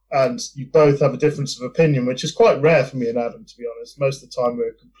 and you both have a difference of opinion, which is quite rare for me and Adam, to be honest. Most of the time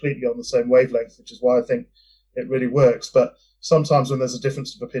we're completely on the same wavelength, which is why I think it really works. But sometimes when there's a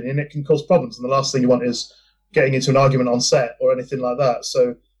difference of opinion, it can cause problems, and the last thing you want is getting into an argument on set or anything like that.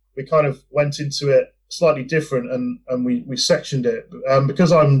 So we kind of went into it slightly different, and we sectioned it.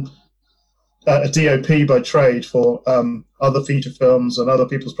 Because I'm a DOP by trade for other feature films and other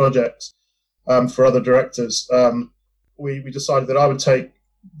people's projects, for other directors, we decided that I would take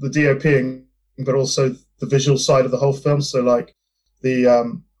the DOPing, but also the visual side of the whole film. So like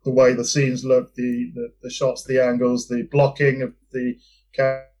the way the scenes look, the shots, the angles, the blocking of the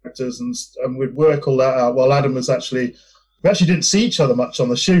characters, and we'd work all that out while Adam was we actually didn't see each other much on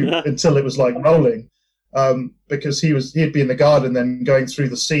the shoot until it was like rolling, because he'd be in the garden then going through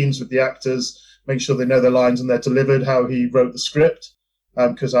the scenes with the actors, making sure they know their lines and they're delivered, how he wrote the script,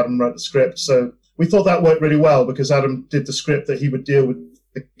 because Adam wrote the script. So we thought that worked really well, because Adam did the script that he would deal with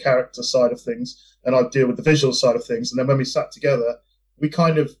the character side of things, and I'd deal with the visual side of things. And then when we sat together, we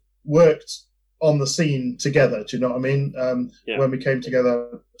kind of worked on the scene together. Do you know what I mean? When we came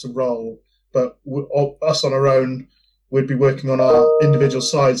together to roll, but us on our own, we'd be working on our individual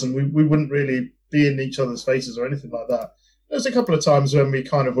sides, and we wouldn't really be in each other's faces or anything like that. There's a couple of times when we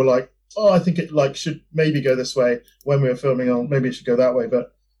kind of were like, oh, I think it should maybe go this way when we were filming, or maybe it should go that way.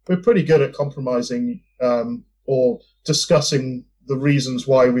 But we're pretty good at compromising or discussing the reasons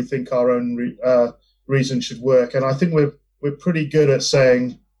why we think our own reason should work. And I think we're pretty good at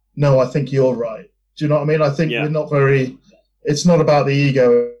saying, no, I think you're right. Do you know what I mean? I think we're not very, it's not about the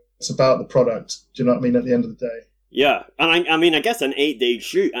ego, it's about the product. Do you know what I mean, at the end of the day? Yeah, and I mean, I guess an 8-day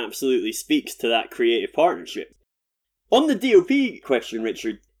shoot absolutely speaks to that creative partnership. On the DOP question,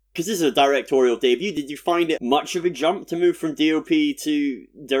 Richard, because this is a directorial debut, did you find it much of a jump to move from DOP to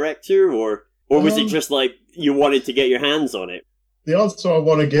director, or was it just like you wanted to get your hands on it? The answer I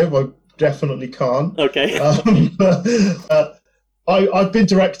want to give, I definitely can't. Okay. I've been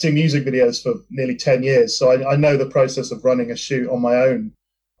directing music videos for nearly 10 years, so I know the process of running a shoot on my own,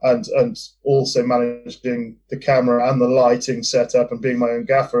 and also managing the camera and the lighting setup and being my own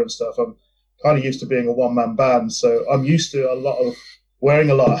gaffer and stuff. I'm kind of used to being a one-man band, so I'm used to wearing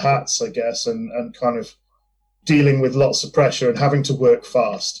a lot of hats, I guess, and kind of dealing with lots of pressure and having to work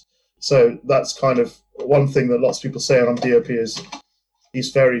fast. So that's kind of one thing that lots of people say on DOP is he's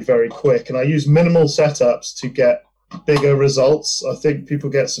very, very quick. And I use minimal setups to get bigger results. I think people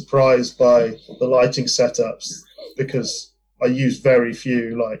get surprised by the lighting setups because I use very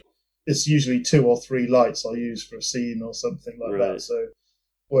few. Like, it's usually 2 or 3 lights I'll use for a scene or something like that. So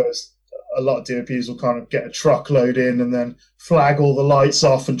whereas a lot of DOPs will kind of get a truckload in and then flag all the lights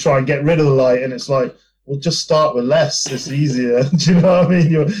off and try and get rid of the light. And it's like, well, just start with less. It's easier. Do you know what I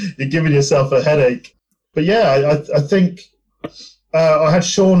mean? You're giving yourself a headache. But yeah, I think I had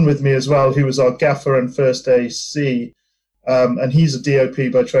Sean with me as well, who was our gaffer and first AC. And he's a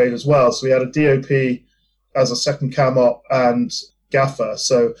DOP by trade as well. So we had a DOP as a second cam op and gaffer.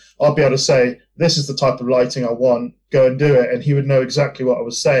 So I'll be able to say, this is the type of lighting I want, go and do it. And he would know exactly what I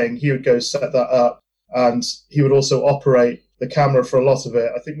was saying. He would go set that up, and he would also operate the camera for a lot of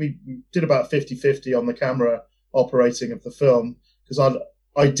it. I think we did about 50-50 on the camera operating of the film, because I'd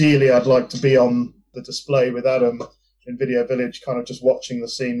like to be on the display with Adam in Video Village, kind of just watching the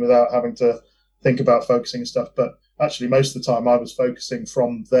scene without having to think about focusing and stuff. But actually, most of the time I was focusing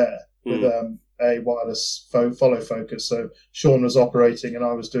from there with a wireless follow focus. So Sean was operating and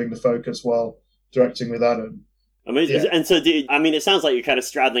I was doing the focus while directing with Adam. Amazing. Yeah. And so, it sounds like you're kind of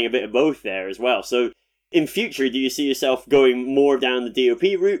straddling a bit of both there as well. So in future, do you see yourself going more down the DOP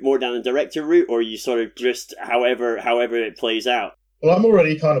route, more down the director route, or are you sort of just however it plays out? Well, I'm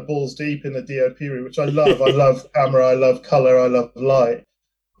already kind of balls deep in the DOP route, which I love. I love camera, I love colour, I love light.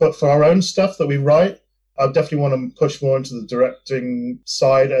 But for our own stuff that we write, I definitely want to push more into the directing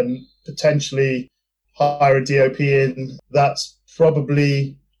side and potentially hire a DOP in that's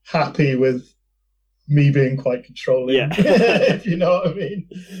probably happy with me being quite controlling, if you know what I mean.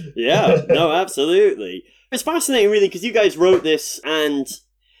 Yeah, no, absolutely. It's fascinating, really, because you guys wrote this and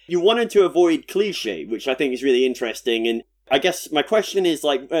you wanted to avoid cliche, which I think is really interesting. And I guess my question is,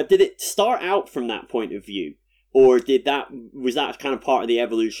 did it start out from that point of view? Or was that kind of part of the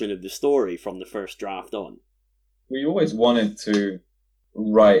evolution of the story from the first draft on? We always wanted to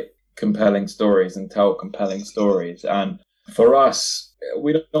write compelling stories and tell compelling stories. And for us,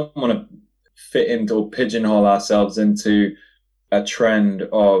 we don't want to fit into or pigeonhole ourselves into a trend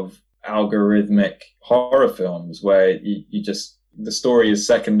of algorithmic horror films where you just, the story is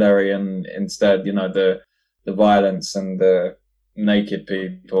secondary and instead, the violence and the naked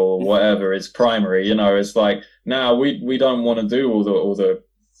people, whatever, is primary. It's like, now we don't want to do all the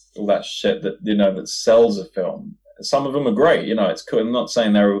all that shit that, you know, that sells a film. Some of them are great, you know, it's cool. I'm not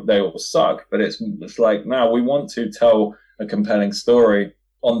saying they all suck, but it's like, now we want to tell a compelling story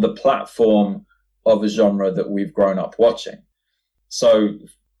on the platform of a genre that we've grown up watching. So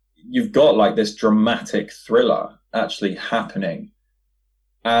you've got like this dramatic thriller actually happening,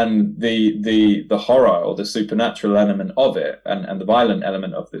 and the horror or the supernatural element of it, and the violent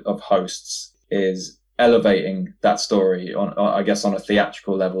element of Hosts is elevating that story on, I guess, on a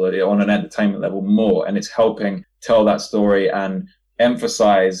theatrical level, on an entertainment level more, and it's helping tell that story and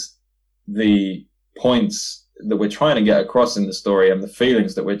emphasize the points that we're trying to get across in the story and the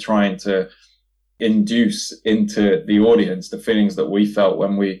feelings that we're trying to induce into the audience, the feelings that we felt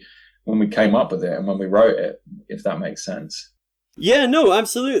when we came up with it and when we wrote it, if that makes sense. Yeah, no,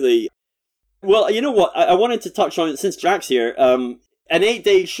 absolutely. Well, you know what? I wanted to touch on it since Jack's here. An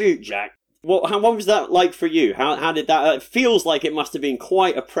 8-day shoot, Jack. What was that like for you? How did that? It feels like it must have been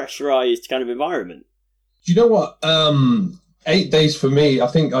quite a pressurized kind of environment. Do you know what? 8 days for me. I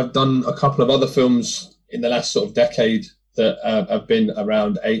think I've done a couple of other films in the last sort of decade that have been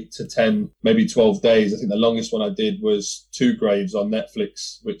around 8 to 10, maybe 12 days. I think the longest one I did was Two Graves on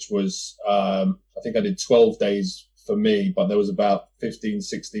Netflix, which was, I think I did 12 days for me, but there was about 15,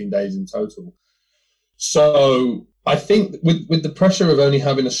 16 days in total. So I think with the pressure of only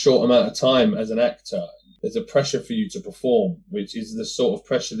having a short amount of time as an actor, there's a pressure for you to perform, which is the sort of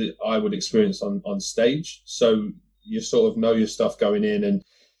pressure that I would experience on stage. So you sort of know your stuff going in, and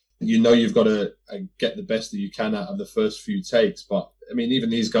you know you've got to get the best that you can out of the first few takes. But I mean,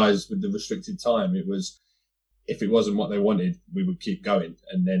 even these guys with the restricted time, it was, if it wasn't what they wanted, we would keep going,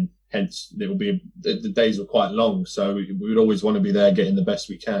 and then hence it will be, the days were quite long, so we would always want to be there getting the best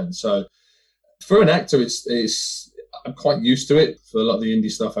we can. So for an actor, it's I'm quite used to it for a lot of the indie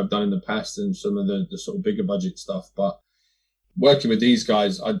stuff I've done in the past and some of the sort of bigger budget stuff. But working with these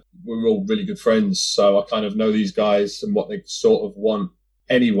guys, we're all really good friends, so I kind of know these guys and what they sort of want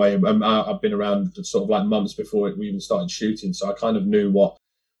anyway. I've been around sort of like months before we even started shooting, so I kind of knew what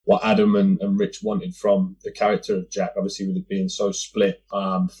Adam and Rich wanted from the character of Jack, obviously with it being so split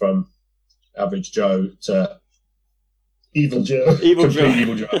from average Joe to Evil Joe. Evil Joe.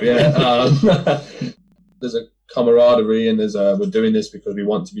 Evil Joe, yeah. There's a camaraderie, and we're doing this because we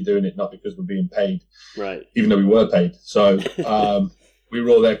want to be doing it, not because we're being paid. Right. Even though we were paid. So we were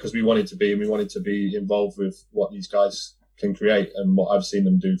all there because we wanted to be, and we wanted to be involved with what these guys can create and what I've seen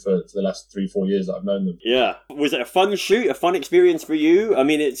them do for the last 3-4 years that I've known them. Yeah. Was it a fun shoot, a fun experience for you? I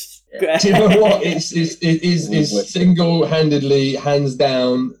mean, it's... Do you know what? It is single-handedly, hands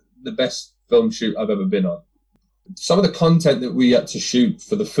down, the best film shoot I've ever been on. Some of the content that we had to shoot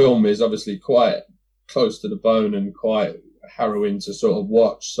for the film is obviously quite close to the bone and quite harrowing to sort of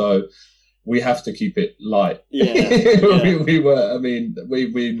watch. So we have to keep it light. Yeah. we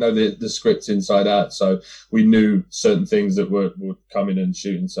know the script inside out, so we knew certain things that would come in and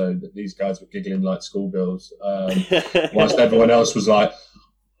shoot, and so that these guys were giggling like schoolgirls, whilst everyone else was like,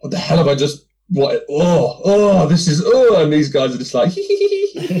 what the hell have I just, what, this is, and these guys are just like,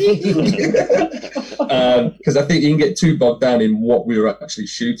 because I think you can get too bogged down in what we were actually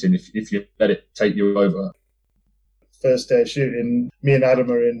shooting if you let it take you over. First day of shooting, me and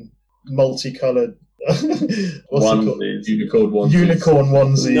Adam are in multicolored unicorn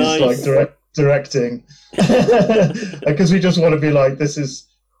onesies, nice. like directing, because we just want to be like, this is,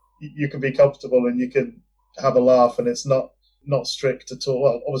 you can be comfortable and you can have a laugh, and it's not strict at all.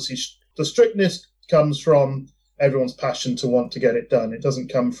 Well, obviously the strictness comes from everyone's passion to want to get it done. It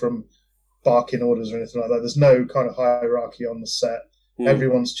doesn't come from barking orders or anything like that. There's no kind of hierarchy on the set.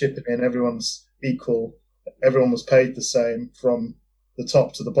 Everyone's chipping in, everyone's equal, everyone was paid the same from the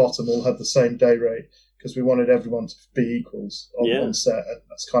top to the bottom, all had the same day rate, because we wanted everyone to be equals on set. And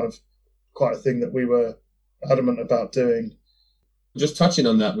that's kind of quite a thing that we were adamant about doing. Just touching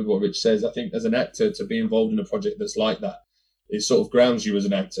on that with what Rich says, I think as an actor, to be involved in a project that's like that, it sort of grounds you as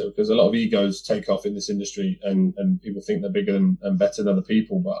an actor, because a lot of egos take off in this industry, and people think they're bigger and better than other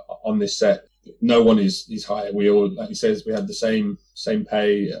people. But on this set, no one is higher. We all, like he says, we had the same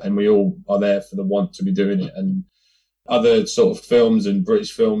pay, and we all are there for the want to be doing it. And other sort of films and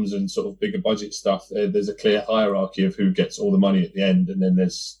British films and sort of bigger budget stuff, there's a clear hierarchy of who gets all the money at the end, and then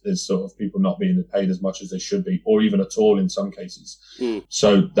there's sort of people not being paid as much as they should be, or even at all in some cases.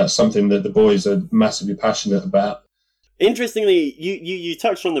 So that's something that the boys are massively passionate about. Interestingly, you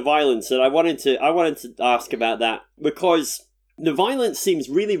touched on the violence, and I wanted to ask about that, because the violence seems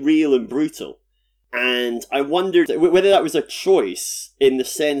really real and brutal. And I wondered whether that was a choice in the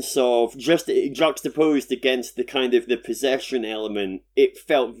sense of just juxtaposed against the kind of the possession element. It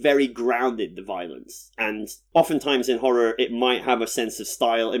felt very grounded, the violence. And oftentimes in horror, it might have a sense of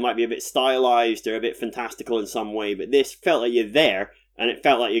style. It might be a bit stylized or a bit fantastical in some way. But this felt like you're there and it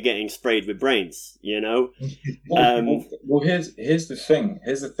felt like you're getting sprayed with brains, you know? Well, here's the thing.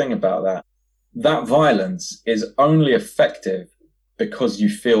 Here's the thing about that. That violence is only effective because you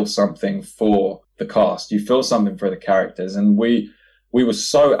feel something for the cast, you feel something for the characters, and we were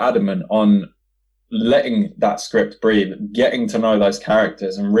so adamant on letting that script breathe, getting to know those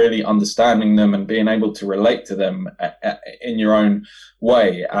characters and really understanding them and being able to relate to them in your own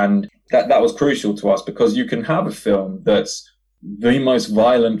way. And that was crucial to us, because you can have a film that's the most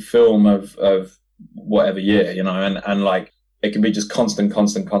violent film of whatever year, you know, and like it can be just constant.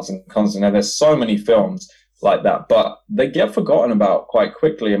 And there's so many films like that, but they get forgotten about quite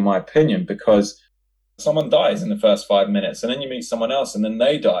quickly, in my opinion, because someone dies in the first 5 minutes and then you meet someone else and then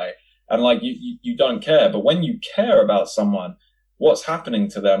they die, and like you don't care. But when you care about someone, what's happening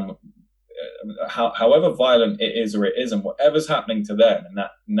to them, however violent it is or it isn't, whatever's happening to them in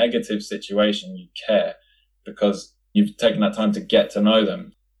that negative situation, you care because you've taken that time to get to know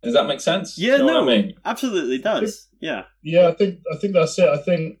them. Does that make sense? Yeah, you know what I mean? Absolutely does. Yeah. Yeah, I think that's it. I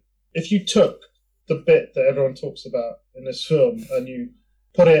think if you took the bit that everyone talks about in this film and you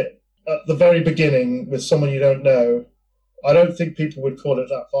put it at the very beginning with someone you don't know, I don't think people would call it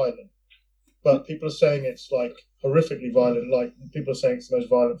that violent. But people are saying it's like horrifically violent, like people are saying it's the most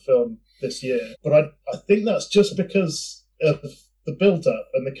violent film this year. But I think that's just because of the build-up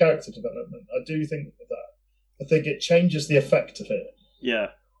and the character development. I do think that. I think it changes the effect of it. Yeah.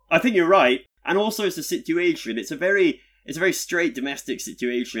 I think you're right. And also it's a situation, it's a very straight domestic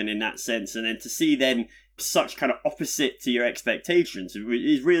situation in that sense, and then to see then such kind of opposite to your expectations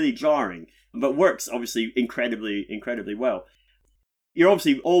is really jarring, but works obviously incredibly well. You're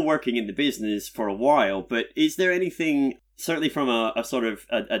obviously all working in the business for a while, but is there anything, certainly from a sort of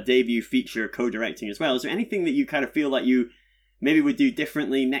a debut feature co-directing as well, is there anything that you kind of feel like you maybe would do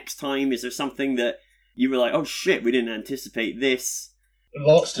differently next time? Is there something that you were like, oh shit, we didn't anticipate this?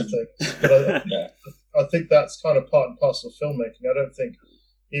 Lots of things, but I think that's kind of part and parcel of filmmaking. I don't think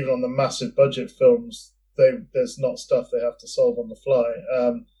even on the massive budget films, there's not stuff they have to solve on the fly.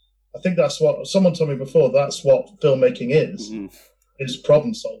 I think that's what someone told me before. That's what filmmaking is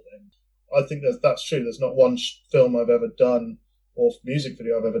problem solving. I think that's true. There's not one film I've ever done or music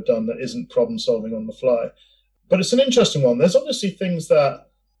video I've ever done that isn't problem solving on the fly. But it's an interesting one. There's obviously things that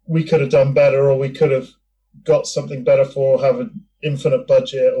we could have done better, or we could have got something better for, have an infinite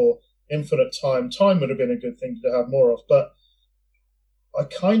budget or infinite time. Time would have been a good thing to have more of, but I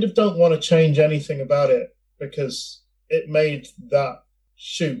kind of don't want to change anything about it because it made that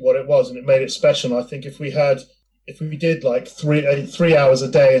shoot what it was and it made it special. I think if we did like 3 hours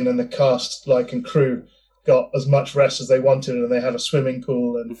a day and then the cast and crew got as much rest as they wanted and they had a swimming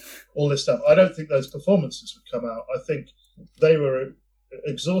pool and all this stuff, I don't think those performances would come out. I think they were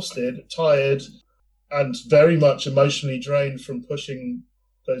exhausted, tired, and very much emotionally drained from pushing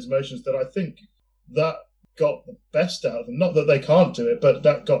those emotions, that I think that got the best out of them. Not that they can't do it, but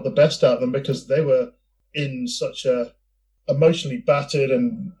that got the best out of them because they were in such a emotionally battered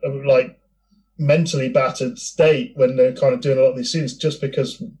and mentally battered state when they're kind of doing a lot of these scenes, just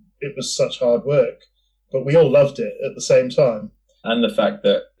because it was such hard work. But we all loved it at the same time. And the fact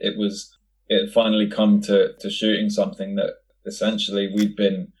that it finally come to shooting something that essentially we'd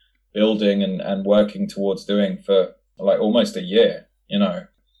been building and working towards doing for like almost a year, you know.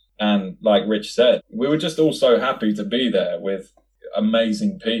 And like Rich said, we were just all so happy to be there with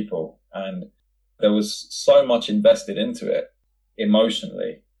amazing people, and there was so much invested into it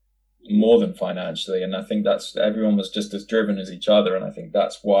emotionally, more than financially. And I think everyone was just as driven as each other, and I think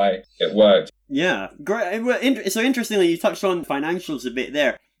that's why it worked. Yeah, great. So interestingly, you touched on financials a bit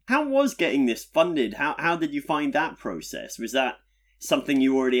there. How was getting this funded? How did you find that process? Was that something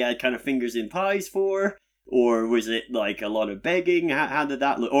you already had kind of fingers in pies for? Or was it like a lot of begging? How did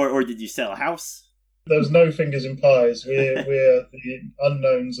that look? Or did you sell a house? There was no fingers in pies. We're the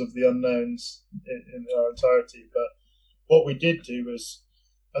unknowns of the unknowns in our entirety. But what we did do was,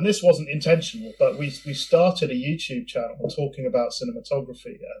 and this wasn't intentional, but we started a YouTube channel talking about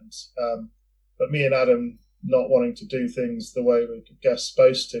cinematography. And but me and Adam, not wanting to do things the way we guess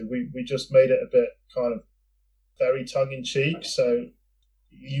supposed to, we just made it a bit kind of very tongue-in-cheek. So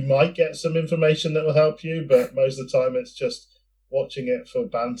you might get some information that will help you, but most of the time it's just watching it for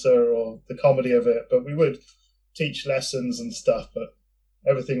banter or the comedy of it. But we would teach lessons and stuff, but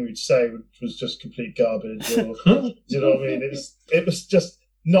everything we'd say was just complete garbage. Or, do you know what I mean? It was just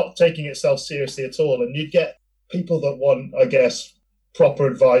not taking itself seriously at all. And you'd get people that want, I guess, proper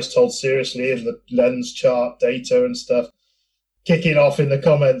advice told seriously in the lens chart data and stuff, kicking off in the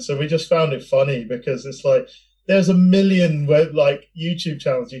comments. And we just found it funny because it's like, there's a million YouTube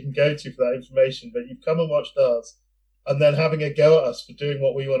channels you can go to for that information, but you've come and watched ours and then having a go at us for doing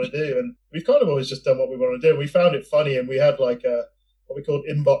what we want to do. And we've kind of always just done what we want to do. We found it funny, and we had like what we called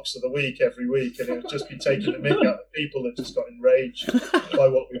inbox of the week every week, and it would just be taking the mick out of people that just got enraged by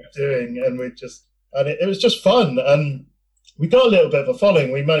what we were doing. And it was just fun. And we got a little bit of a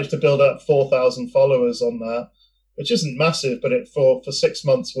following. We managed to build up 4,000 followers on that, which isn't massive, but for 6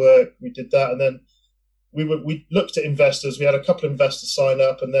 months work, we did that. And then we looked at investors. We had a couple of investors sign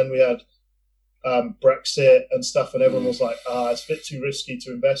up, and then we had Brexit and stuff, and everyone was like, it's a bit too risky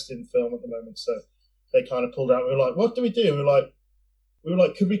to invest in film at the moment. So they kind of pulled out. We were like, what do we do? We were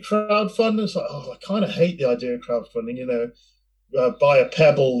like, could we crowdfund? And it's like, I kind of hate the idea of crowdfunding, buy a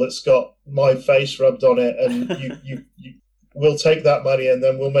pebble that's got my face rubbed on it, and you we'll take that money and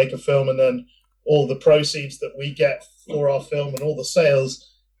then we'll make a film, and then all the proceeds that we get for our film and all the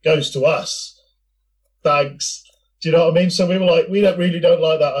sales goes to us. Thanks. Do you know what I mean? So we were like, we don't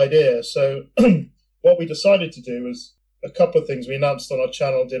like that idea. So what we decided to do was a couple of things. We announced on our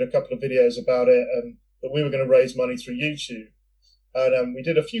channel, did a couple of videos about it, and that we were going to raise money through YouTube. And we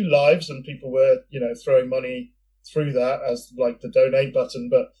did a few lives, and people were, throwing money through that as like the donate button,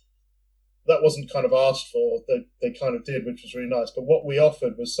 but that wasn't kind of asked for. They kind of did, which was really nice. But what we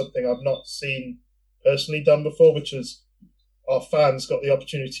offered was something I've not seen personally done before, which is our fans got the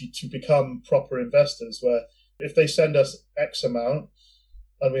opportunity to become proper investors, where if they send us X amount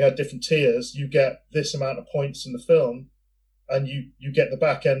and we had different tiers, you get this amount of points in the film, and you get the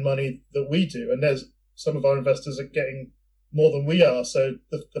back end money that we do. And there's some of our investors are getting more than we are. So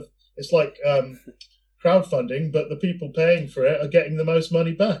it's like crowdfunding, but the people paying for it are getting the most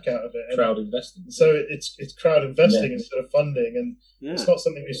money back out of it. Crowd investing. So it's crowd investing instead of funding, and it's not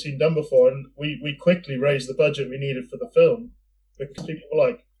something we've seen done before. And we quickly raised the budget we needed for the film because people were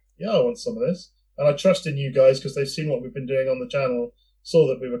like, I want some of this. And I trust in you guys because they've seen what we've been doing on the channel, saw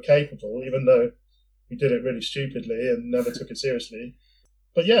that we were capable, even though we did it really stupidly and never took it seriously.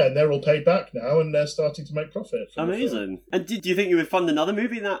 But yeah, and they're all paid back now, and they're starting to make profit. Amazing. And do you think you would fund another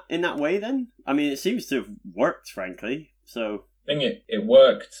movie in that way then? I mean, it seems to have worked, frankly. So I think it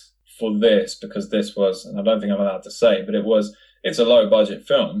worked for this because this was, and I don't think I'm allowed to say, but it's a low budget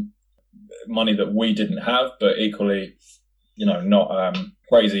film, money that we didn't have, but equally, not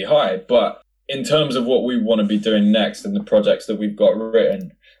crazy high. But in terms of what we want to be doing next and the projects that we've got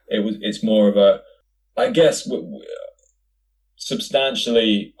written, it's more of a, I guess,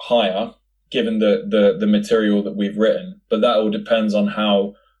 substantially higher given the material that we've written. But that all depends on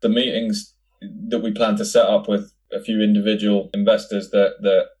how the meetings that we plan to set up with a few individual investors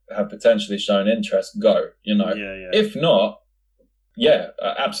that have potentially shown interest go. If not,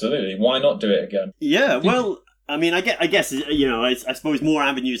 absolutely, why not do it again? Well, I mean, I guess I suppose more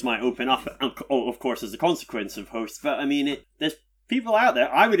avenues might open up, of course, as a consequence of hosts. But I mean, there's people out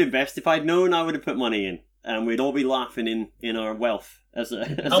there. I would invest if I'd known. I would have put money in, and we'd all be laughing in our wealth.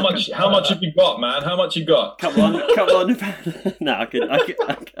 How much have you got, man? How much you got? Couple on. No, I could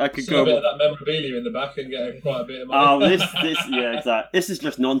go. A bit of that memorabilia in the back and get quite a bit of Oh, money. exactly. This is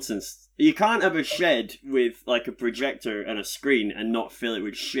just nonsense. You can't have a shed with like a projector and a screen and not fill it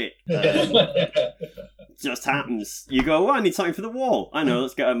with shit. It just happens. You go, I need something for the wall. I know,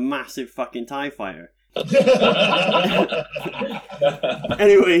 let's get a massive fucking TIE fighter.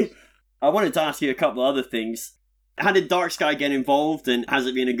 Anyway, I wanted to ask you a couple of other things. How did Dark Sky get involved, and has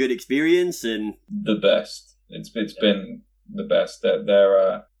it been a good experience? And the best. It's been the best.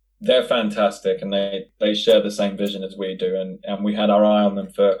 They're fantastic, and they share the same vision as we do, and we had our eye on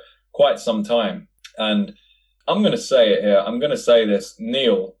them for quite some time. And I'm going to say it here. I'm going to say this.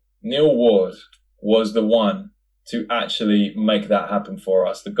 Neil Ward was the one to actually make that happen for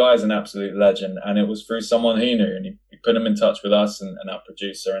us. The guy's an absolute legend, and it was through someone he knew, and he put him in touch with us and our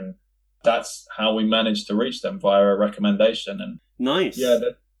producer, and that's how we managed to reach them via a recommendation. And nice. Yeah,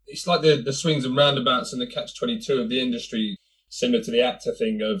 it's like the swings and roundabouts and the catch-22 of the industry, similar to the actor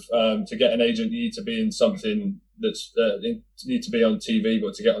thing of to get an agent, you need to be in something that's you need to be on TV,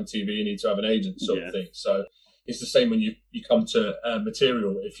 but to get on TV, you need to have an agent sort of thing. So it's the same when you come to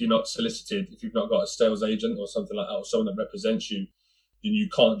material. If you're not solicited, if you've not got a sales agent or something like that, or someone that represents you, then you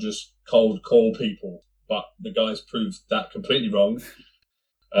can't just cold call people. But the guys proved that completely wrong.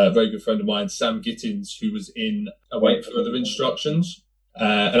 A very good friend of mine, Sam Gittins, who was in Await Further Instructions.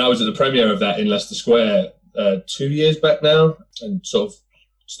 And I was at the premiere of that in Leicester Square 2 years back now, and sort of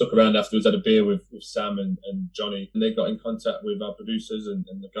stuck around afterwards, had a beer with Sam and Johnny, and they got in contact with our producers and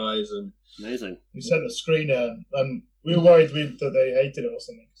the guys. And amazing. We sent a screener, and we were worried that they hated it or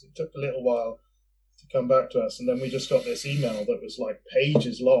something, because it took a little while to come back to us. And then we just got this email that was like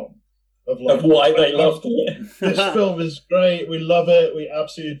pages long of why they loved it. This film is great. We love it. We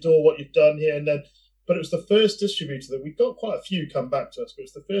absolutely adore what you've done here. But it was the first distributor that we got quite a few come back to us, but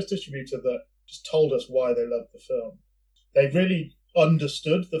it's the first distributor that just told us why they loved the film. They really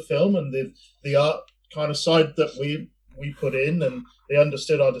understood the film and the art kind of side that we put in, and they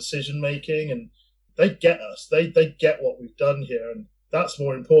understood our decision making, and they get us. They get what we've done here, and that's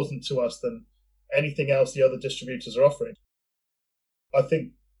more important to us than anything else the other distributors are offering. I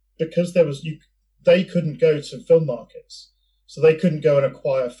think because they couldn't go to film markets, so they couldn't go and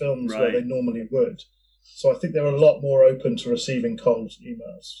acquire films where they normally would. So I think they were a lot more open to receiving cold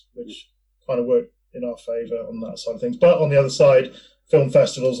emails, which kind of worked in our favour on that side of things. But on the other side, film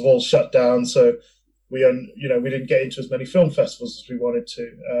festivals have all shut down, so we didn't get into as many film festivals as we wanted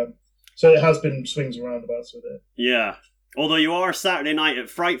to. So it has been swings and roundabouts with it. Yeah. Although you are Saturday night at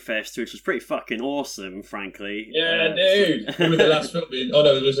Fright Fest, which is pretty fucking awesome, frankly. Yeah, dude. Who was the last film? Oh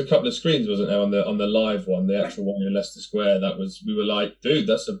no, there was a couple of screens, wasn't there, on the live one, the actual one in Leicester Square. We were like, dude,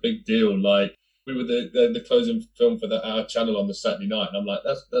 that's a big deal. Like, we were the closing film for our channel on the Saturday night, and I'm like,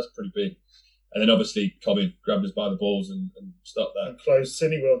 that's pretty big. And then obviously COVID grabbed us by the balls and stopped that. And closed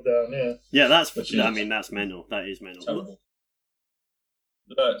Cineworld down, yeah. Yeah, that's mental. That is mental. Terrible.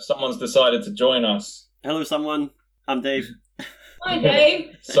 Look, someone's decided to join us. Hello, someone. I'm Dave. Hi,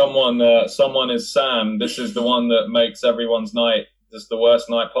 Dave. Someone is Sam. This is the one that makes everyone's night just the worst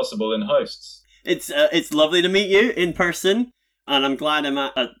night possible in hosts. It's lovely to meet you in person, and I'm glad I'm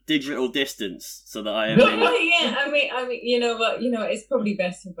at a digital distance so that I am. Yeah, I mean, you know what? It's probably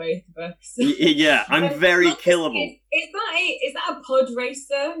best for both of us. Yeah, I'm very killable. Is that a pod racer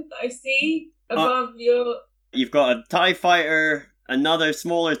that I see above your? You've got a TIE fighter, another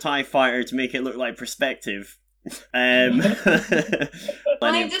smaller TIE fighter to make it look like perspective. I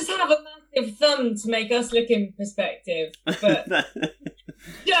just have a massive thumb to make us look in perspective, but jokes,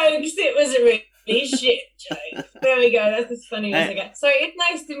 it was a really shit joke. There we go, that's as funny as I get. So it's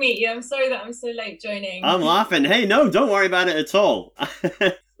nice to meet you. I'm sorry that I'm so late joining. I'm laughing. Hey, no, don't worry about it at all.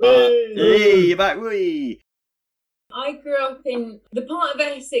 Hey, you're back. Whee. I grew up in the part of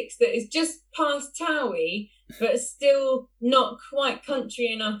Essex that is just past Towie, but still not quite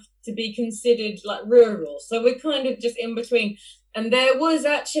country enough to be considered like rural. So we're kind of just in between. And there was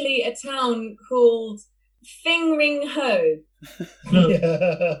actually a town called Fingring-Hoe.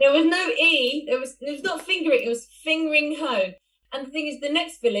 There was no E. It was not fingering. It was Fingring-Hoe. And the thing is, the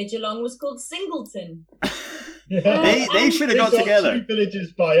next village along was called Singleton. They should have got together. Two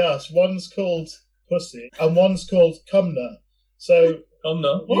villages by us. One's called Pussy and one's called Cumnor. So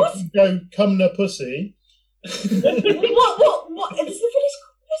Cumnor. You can go Cumnor Pussy. What? Is the village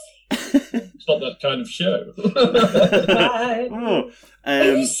called Pussy? It's not that kind of show. Are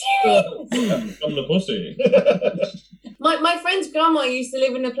you serious? Cumnor Pussy. My friend's grandma used to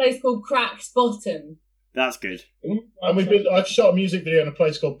live in a place called Crack's Bottom. That's good. And I've shot a music video in a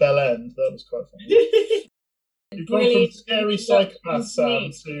place called Bell End. That was quite funny. You've gone from Scary Psychopath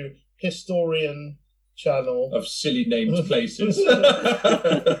Sam to Historian Channel of silly named places.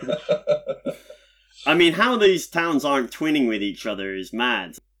 I mean, how these towns aren't twinning with each other is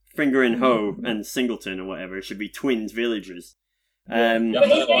mad. Fingering-Hoe and Singleton or whatever should be twinned villages. But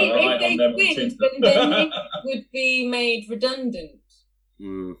if they twinned, then it would be made redundant.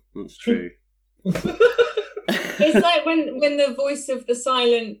 That's true. It's like when the voice of the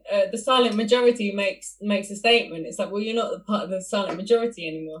silent majority makes a statement. It's like, well, you're not part of the silent majority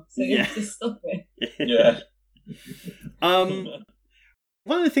anymore, so you have to stop it. Yeah.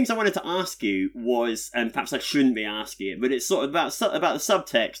 One of the things I wanted to ask you was, and perhaps I shouldn't be asking it, but it's sort of about the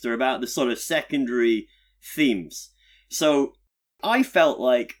subtext or about the sort of secondary themes. So I felt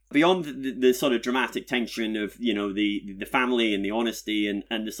like beyond the sort of dramatic tension of, the family and the honesty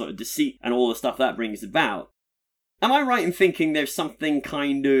and the sort of deceit and all the stuff that brings about, am I right in thinking there's something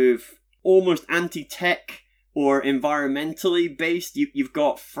kind of almost anti-tech or environmentally based? You've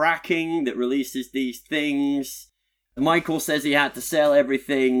got fracking that releases these things. Michael says he had to sell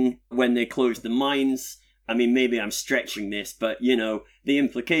everything when they closed the mines. I mean, maybe I'm stretching this, but, the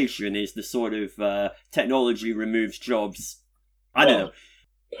implication is the sort of technology removes jobs. I don't know.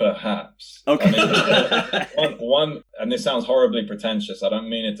 Perhaps. Okay. I mean, one, and this sounds horribly pretentious. I don't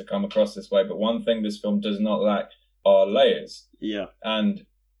mean it to come across this way, but one thing this film does not lack are layers. Yeah. And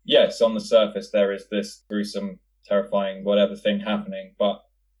yes, on the surface there is this gruesome, terrifying, whatever thing happening, but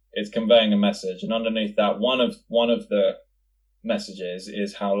it's conveying a message. And underneath that, one of the messages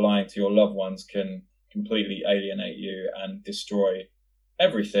is how lying to your loved ones can completely alienate you and destroy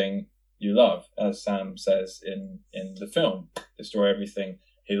everything you love, as Sam says in the film, destroy everything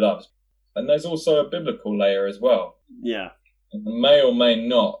he loves. And there's also a biblical layer as well. Yeah. And there may or may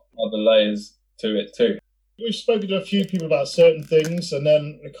not other layers to it too. We've spoken to a few people about certain things, and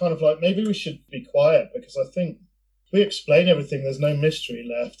then we're kind of like, maybe we should be quiet, because I think if we explain everything, there's no mystery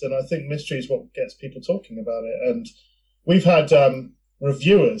left, and I think mystery is what gets people talking about it. And we've had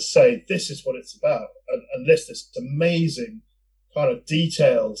reviewers say this is what it's about, and list this amazing kind of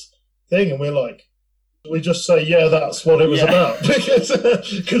detailed thing, and we're like, we just say, yeah, that's what it was about,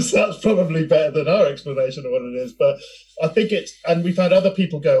 because that's probably better than our explanation of what it is. But I think it's, and we've had other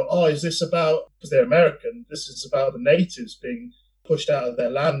people go, oh, is this about, because they're American, this is about the natives being pushed out of their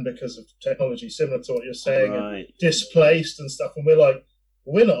land because of technology, similar to what you're saying, and displaced and stuff. And we're like,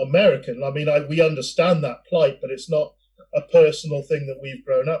 we're not American. I mean, we understand that plight, but it's not a personal thing that we've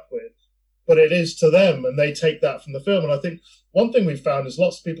grown up with. But it is to them, and they take that from the film. And I think one thing we've found is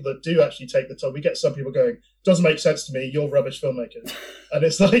lots of people that do actually take the time. We get some people going, doesn't make sense to me, you're rubbish filmmakers. And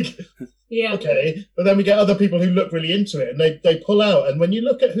it's like, yeah, okay. But then we get other people who look really into it, and they pull out. And when you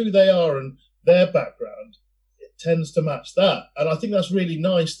look at who they are and their background, it tends to match that. And I think that's really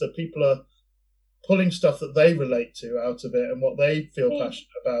nice that people are pulling stuff that they relate to out of it and what they feel passionate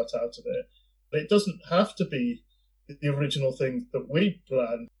about out of it. But it doesn't have to be the original thing that we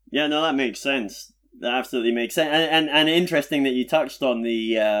planned. Yeah, no, that makes sense. That absolutely makes sense. And interesting that you touched on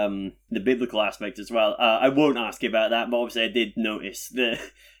the biblical aspect as well. I won't ask you about that, but obviously I did notice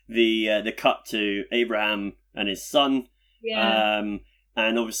the cut to Abraham and his son. Yeah.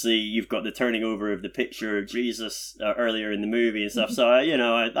 And obviously you've got the turning over of the picture of Jesus earlier in the movie and stuff. So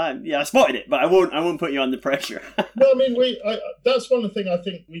I spotted it, but I won't put you under pressure. No, I mean that's one of the things I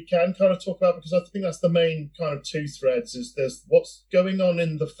think we can kind of talk about, because I think that's the main kind of two threads. Is there's what's going on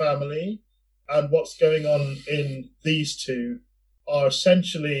in the family, and what's going on in these two are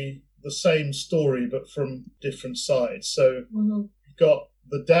essentially the same story but from different sides. So you've got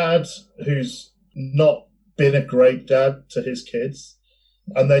the dad who's not been a great dad to his kids.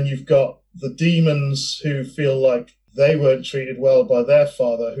 And then you've got the demons who feel like they weren't treated well by their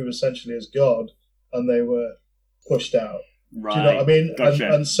father, who essentially is God, and they were pushed out. Right. Do you know what I mean?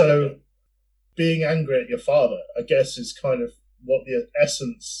 Gotcha. And so being angry at your father, I guess, is kind of what the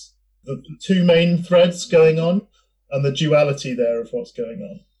essence, the two main threads going on, and the duality there of what's going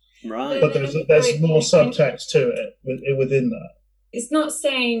on. Right. But there's more subtext to it within that. It's not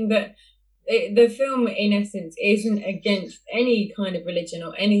saying that the film, in essence, isn't against any kind of religion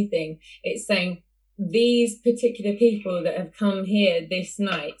or anything. It's saying these particular people that have come here this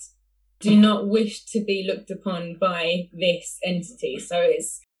night do not wish to be looked upon by this entity. So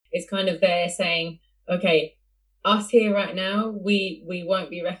it's kind of there saying, okay, us here right now, we won't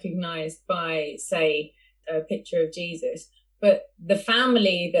be recognized by, say, a picture of Jesus, but the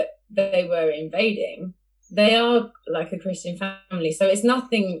family that they were invading, they are like a Christian family. So it's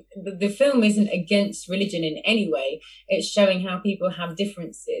nothing, the film isn't against religion in any way. It's showing how people have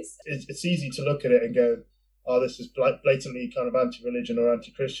differences. It's easy to look at it and go, oh, this is blatantly kind of anti-religion or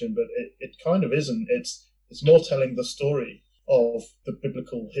anti-Christian, but it kind of isn't. It's more telling the story of the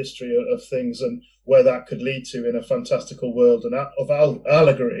biblical history of things and where that could lead to in a fantastical world and of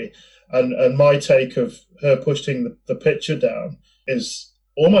allegory. And my take of her pushing the picture down is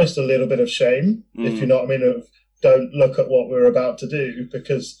almost a little bit of shame, if you know what I mean, of don't look at what we're about to do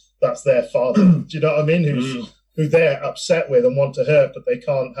because that's their father. Do you know what I mean? Who they're upset with and want to hurt, but they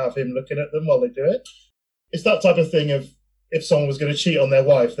can't have him looking at them while they do it. It's that type of thing of if someone was going to cheat on their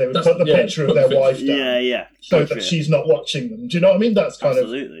wife, they would put the picture of their wife down so that she's not watching them. Do you know what I mean? That's kind of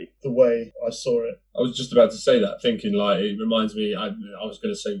the way I saw it. I was just about to say that, thinking like it reminds me, I was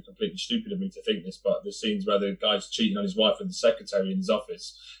going to say completely stupid of me to think this, but the scenes where the guy's cheating on his wife with the secretary in his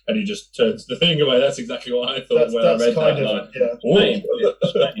office and he just turns the thing away. That's exactly what I thought when I read that.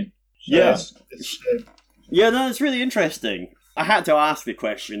 Yeah, no, it's really interesting. I had to ask the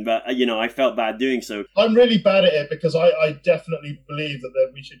question, but, I felt bad doing so. I'm really bad at it because I definitely believe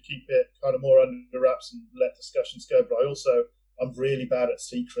that we should keep it kind of more under wraps and let discussions go. But I'm really bad at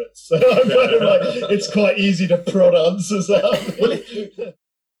secrets. So I'm kind of like, it's quite easy to prod answers out. I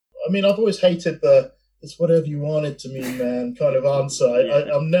mean, I've always hated it's whatever you want it to mean, man, kind of answer.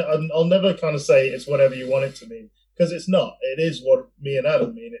 I'll never kind of say it's whatever you want it to mean, because it's not. It is what me and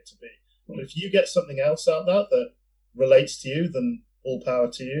Adam mean it to be. But if you get something else out of that relates to you, then all power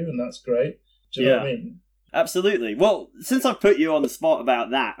to you, and that's great. Do you know what I mean? Absolutely. Well, since I've put you on the spot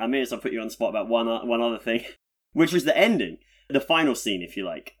about that, I may as well put you on the spot about one other thing, which was the ending, the final scene, if you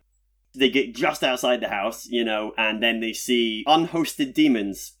like. They get just outside the house, you know, and then they see unhosted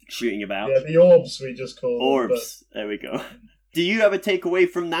demons shooting about. Yeah, the orbs we just call them. Orbs. There we go. Do you have a takeaway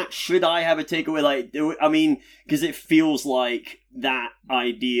from that? Should I have a takeaway? Like, I mean, because it feels like that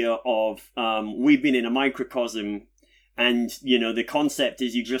idea of we've been in a microcosm, and you know the concept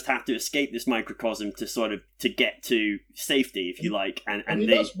is you just have to escape this microcosm to sort of to get to safety, if you like. And I mean,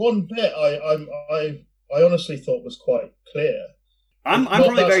 that's one bit I honestly thought was quite clear. I'm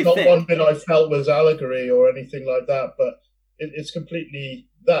probably very thick. That's not one bit I felt was allegory or anything like that, but it's completely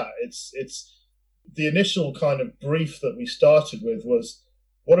that. It's the initial kind of brief that we started with was,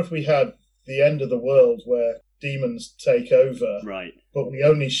 what if we had the end of the world where demons take over, right? But we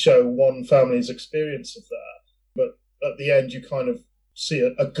only show one family's experience of that. But at the end, you kind of see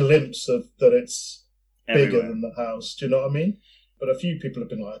a glimpse of that it's bigger than the house. Do you know what I mean? But a few people have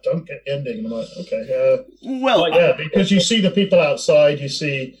been like, "Don't get the ending," and I'm like, "Okay, well, yeah," because you see the people outside, you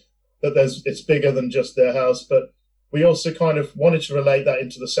see that it's bigger than just their house. But we also kind of wanted to relate that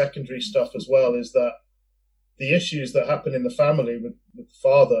into the secondary stuff as well. Is that the issues that happen in the family with the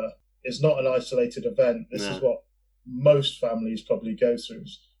father is not an isolated event. This is what most families probably go through.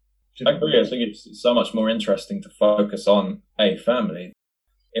 I agree. I think it's so much more interesting to focus on a family.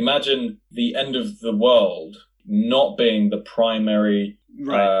 Imagine the end of the world not being the primary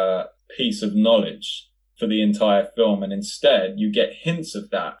piece of knowledge for the entire film, and instead you get hints of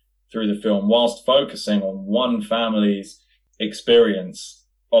that through the film whilst focusing on one family's experience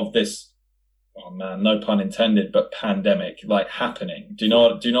of this, oh man, no pun intended, but pandemic like happening. Do you know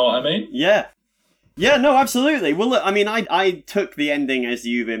what I mean? Yeah, no, absolutely. Well, look, I mean, I took the ending as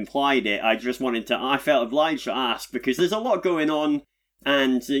you've implied it. I just I felt obliged to ask because there's a lot going on,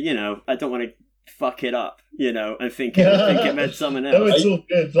 and you know, I don't want to fuck it up, you know, and think it meant something else. No, it's all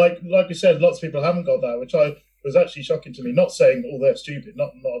good. Like we said, lots of people haven't got that, which was actually shocking to me. Not saying they're stupid, not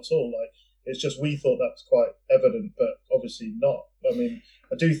at all. Like, it's just we thought that was quite evident, but obviously not. I mean,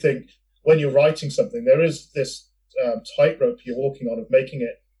 I do think when you're writing something, there is this tightrope you're walking on of making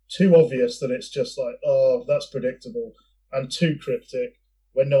it too obvious that it's just like, oh, that's predictable, and too cryptic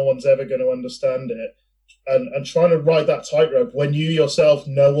when no one's ever going to understand it. And trying to ride that tightrope when you yourself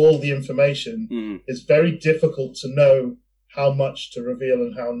know all the information is very difficult to know how much to reveal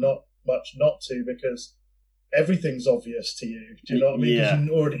and how much not to, because everything's obvious to you. Do you know what I mean? Yeah. Because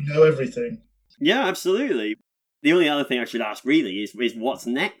you already know everything. Yeah, absolutely. The only other thing I should ask really is what's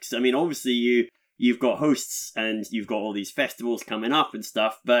next? I mean, obviously you've got hosts and you've got all these festivals coming up and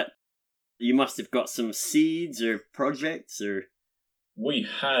stuff, but you must have got some seeds or projects or... We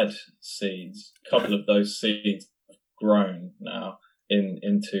had seeds. A couple of those seeds have grown now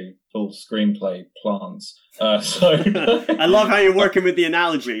into full screenplay plants. So I love how you're working with the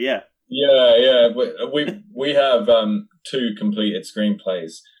analogy. Yeah. Yeah. We have 2 completed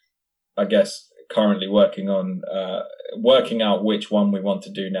screenplays. I guess currently working out which one we want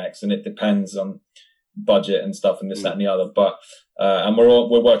to do next, and it depends on budget and stuff and this, that, and the other. But and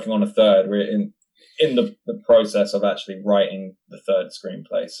we're working on a third. We're in the process of actually writing the 3rd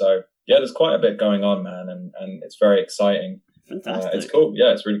screenplay. So yeah, there's quite a bit going on, man, and it's very exciting. Fantastic. It's cool.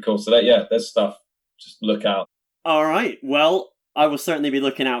 Yeah, it's really cool. So there's stuff. Just look out. All right. Well, I will certainly be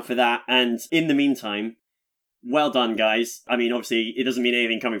looking out for that. And in the meantime, well done, guys. I mean, obviously, it doesn't mean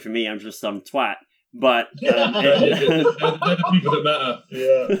anything coming from me. I'm just some twat. But they're the people that matter.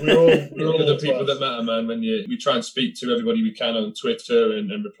 Yeah, we're all the people that matter, man. When we try and speak to everybody we can on Twitter and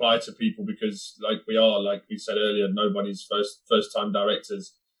reply to people, because like we said earlier, nobody's first time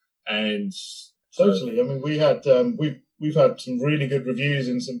directors, and totally. I mean, we had we've had some really good reviews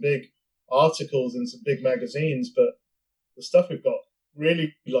in some big articles in some big magazines, but the stuff we've got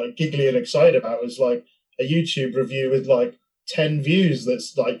really like giggly and excited about is like a YouTube review with like 10 views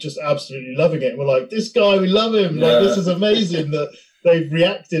that's like just absolutely loving it, and we're like, this guy, we love him. Like, this is amazing that they've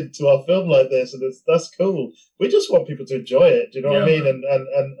reacted to our film like this, and that's cool. We just want people to enjoy it, do you know what I mean,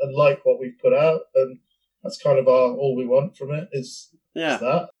 and like what we've put out, and that's kind of all we want from it is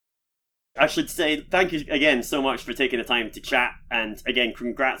that. I should say thank you again so much for taking the time to chat, and again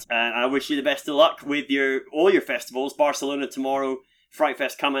congrats, and I wish you the best of luck with all your festivals. Barcelona tomorrow, Fright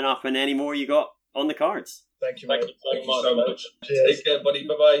Fest coming up, and any more you got on the cards. Thank you so much. Cheers. Take care, buddy.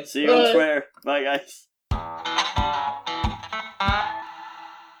 Bye-bye. See you on Twitter. Bye, guys.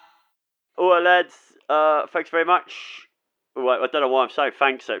 Oh, lads. Thanks very much. Oh, I don't know why I'm saying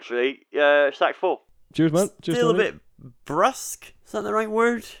thanks, actually. Sack full. Cheers, man. Cheers, Still a Tony. bit brusque. Is that the right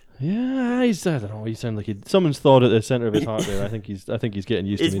word? Yeah, I don't know. You sound like someone's thought at the centre of his heart there. I think he's getting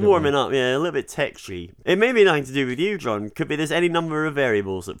used to me. It's warming up, yeah, a little bit textury. It may be nothing to do with you, John. Could be there's any number of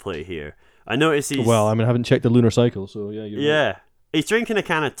variables at play here. I notice he's... Well, I mean, I haven't checked the lunar cycle, so yeah. You're yeah. right. He's drinking a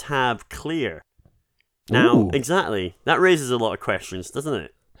can of Tab Clear. Now, Ooh. exactly. That raises a lot of questions, doesn't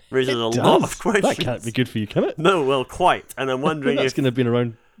it? Raises a It lot does. of questions. That can't be good for you, can it? No, well, quite. And I'm wondering That's if... going to have been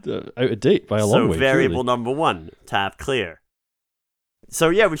around out of date by a long way. So, variable surely. number 1, Tab Clear. So,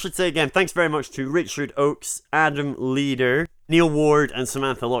 yeah, we should say again, thanks very much to Richard Oakes, Adam Leader, Neil Ward, and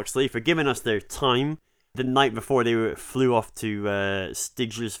Samantha Loxley for giving us their time the night before they flew off to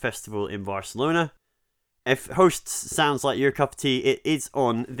Stigers Festival in Barcelona. If Hosts sounds like your cup of tea, it is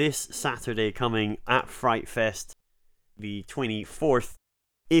on this Saturday coming at Fright Fest, the 24th.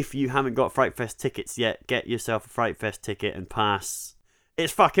 If you haven't got Fright Fest tickets yet, get yourself a Fright Fest ticket and pass.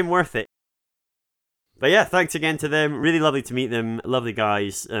 It's fucking worth it. But yeah, thanks again to them. Really lovely to meet them. Lovely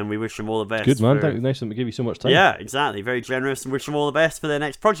guys, and we wish them all the best. Good, man. for- Thank you. Nice of them to give you so much time. Yeah, exactly. Very generous, and wish them all the best for their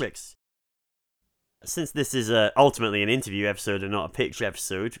next projects. Since this is ultimately an interview episode and not a pitch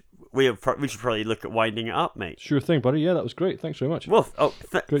episode, we should probably look at winding it up, mate. Sure thing, buddy. Yeah, that was great. Thanks very much. Well,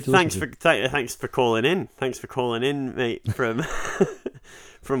 Great to thanks for listen to. thanks for calling in. Thanks for calling in, mate, from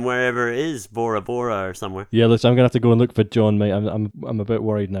from wherever it is, Bora Bora or somewhere. Yeah, listen, I'm gonna have to go and look for John, mate. I'm a bit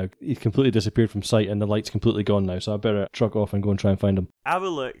worried now. He's completely disappeared from sight, and the light's completely gone now. So I better truck off and go and try and find him. Have a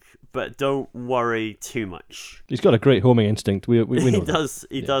look, but don't worry too much. He's got a great homing instinct. We know he that. does.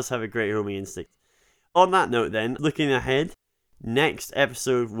 He does have a great homing instinct. On that note, then, looking ahead, next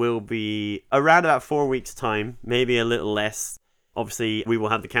episode will be around about 4 weeks' time, maybe a little less. Obviously, we will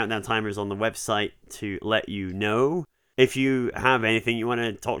have the countdown timers on the website to let you know. If you have anything you want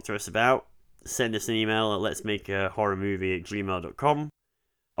to talk to us about, send us an email at letsmakeahorrormovie@gmail.com.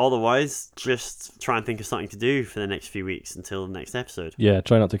 Otherwise, just try and think of something to do for the next few weeks until the next episode. Yeah,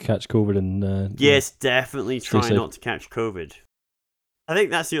 try not to catch COVID and. Yes, definitely Stay try safe. not to catch COVID. I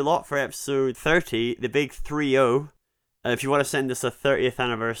think that's your lot for episode 30, the big 3-0. If you want to send us a 30th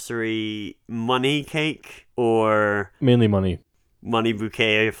anniversary money cake or Mainly money. money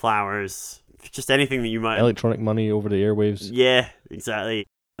bouquet of flowers, just anything that you might... Electronic money over the airwaves. Yeah, exactly.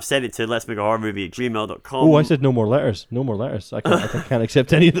 Send it to letsmakeahorrormovie@gmail.com. Oh, I said no more letters. No more letters. I can't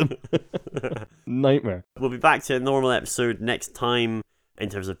accept any of them. Nightmare. We'll be back to a normal episode next time in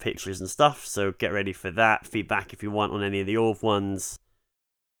terms of pictures and stuff, so get ready for that. Feedback if you want on any of the old ones.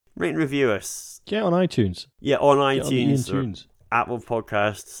 Rate and review us. Get on iTunes. Yeah, on Get on the iTunes or iTunes. Apple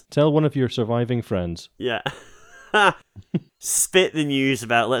Podcasts. Tell one of your surviving friends. Yeah. Spit the news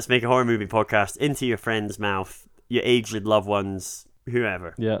about Let's Make a Horror Movie podcast into your friend's mouth, your aged loved ones,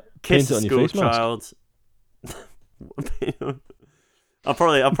 whoever. Yeah. Kiss Paint it a on your school face mask. child. I'll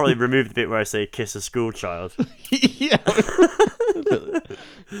probably remove the bit where I say kiss a school child. Yeah.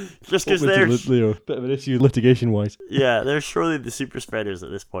 Just because What they're would you, Leo? Bit of an issue litigation wise. they're surely the super spreaders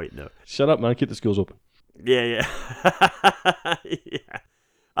at this point, though. Shut up, man. Keep the schools open. Yeah. Yeah.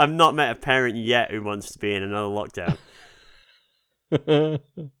 I've not met a parent yet who wants to be in another lockdown.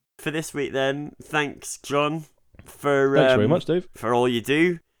 For this week, then, thanks, John, for Thanks very much, Dave. for all you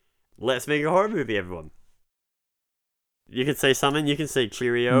do. Let's make a horror movie, everyone. You can say something. You can say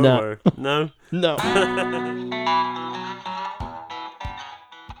cheerio No. or no. No.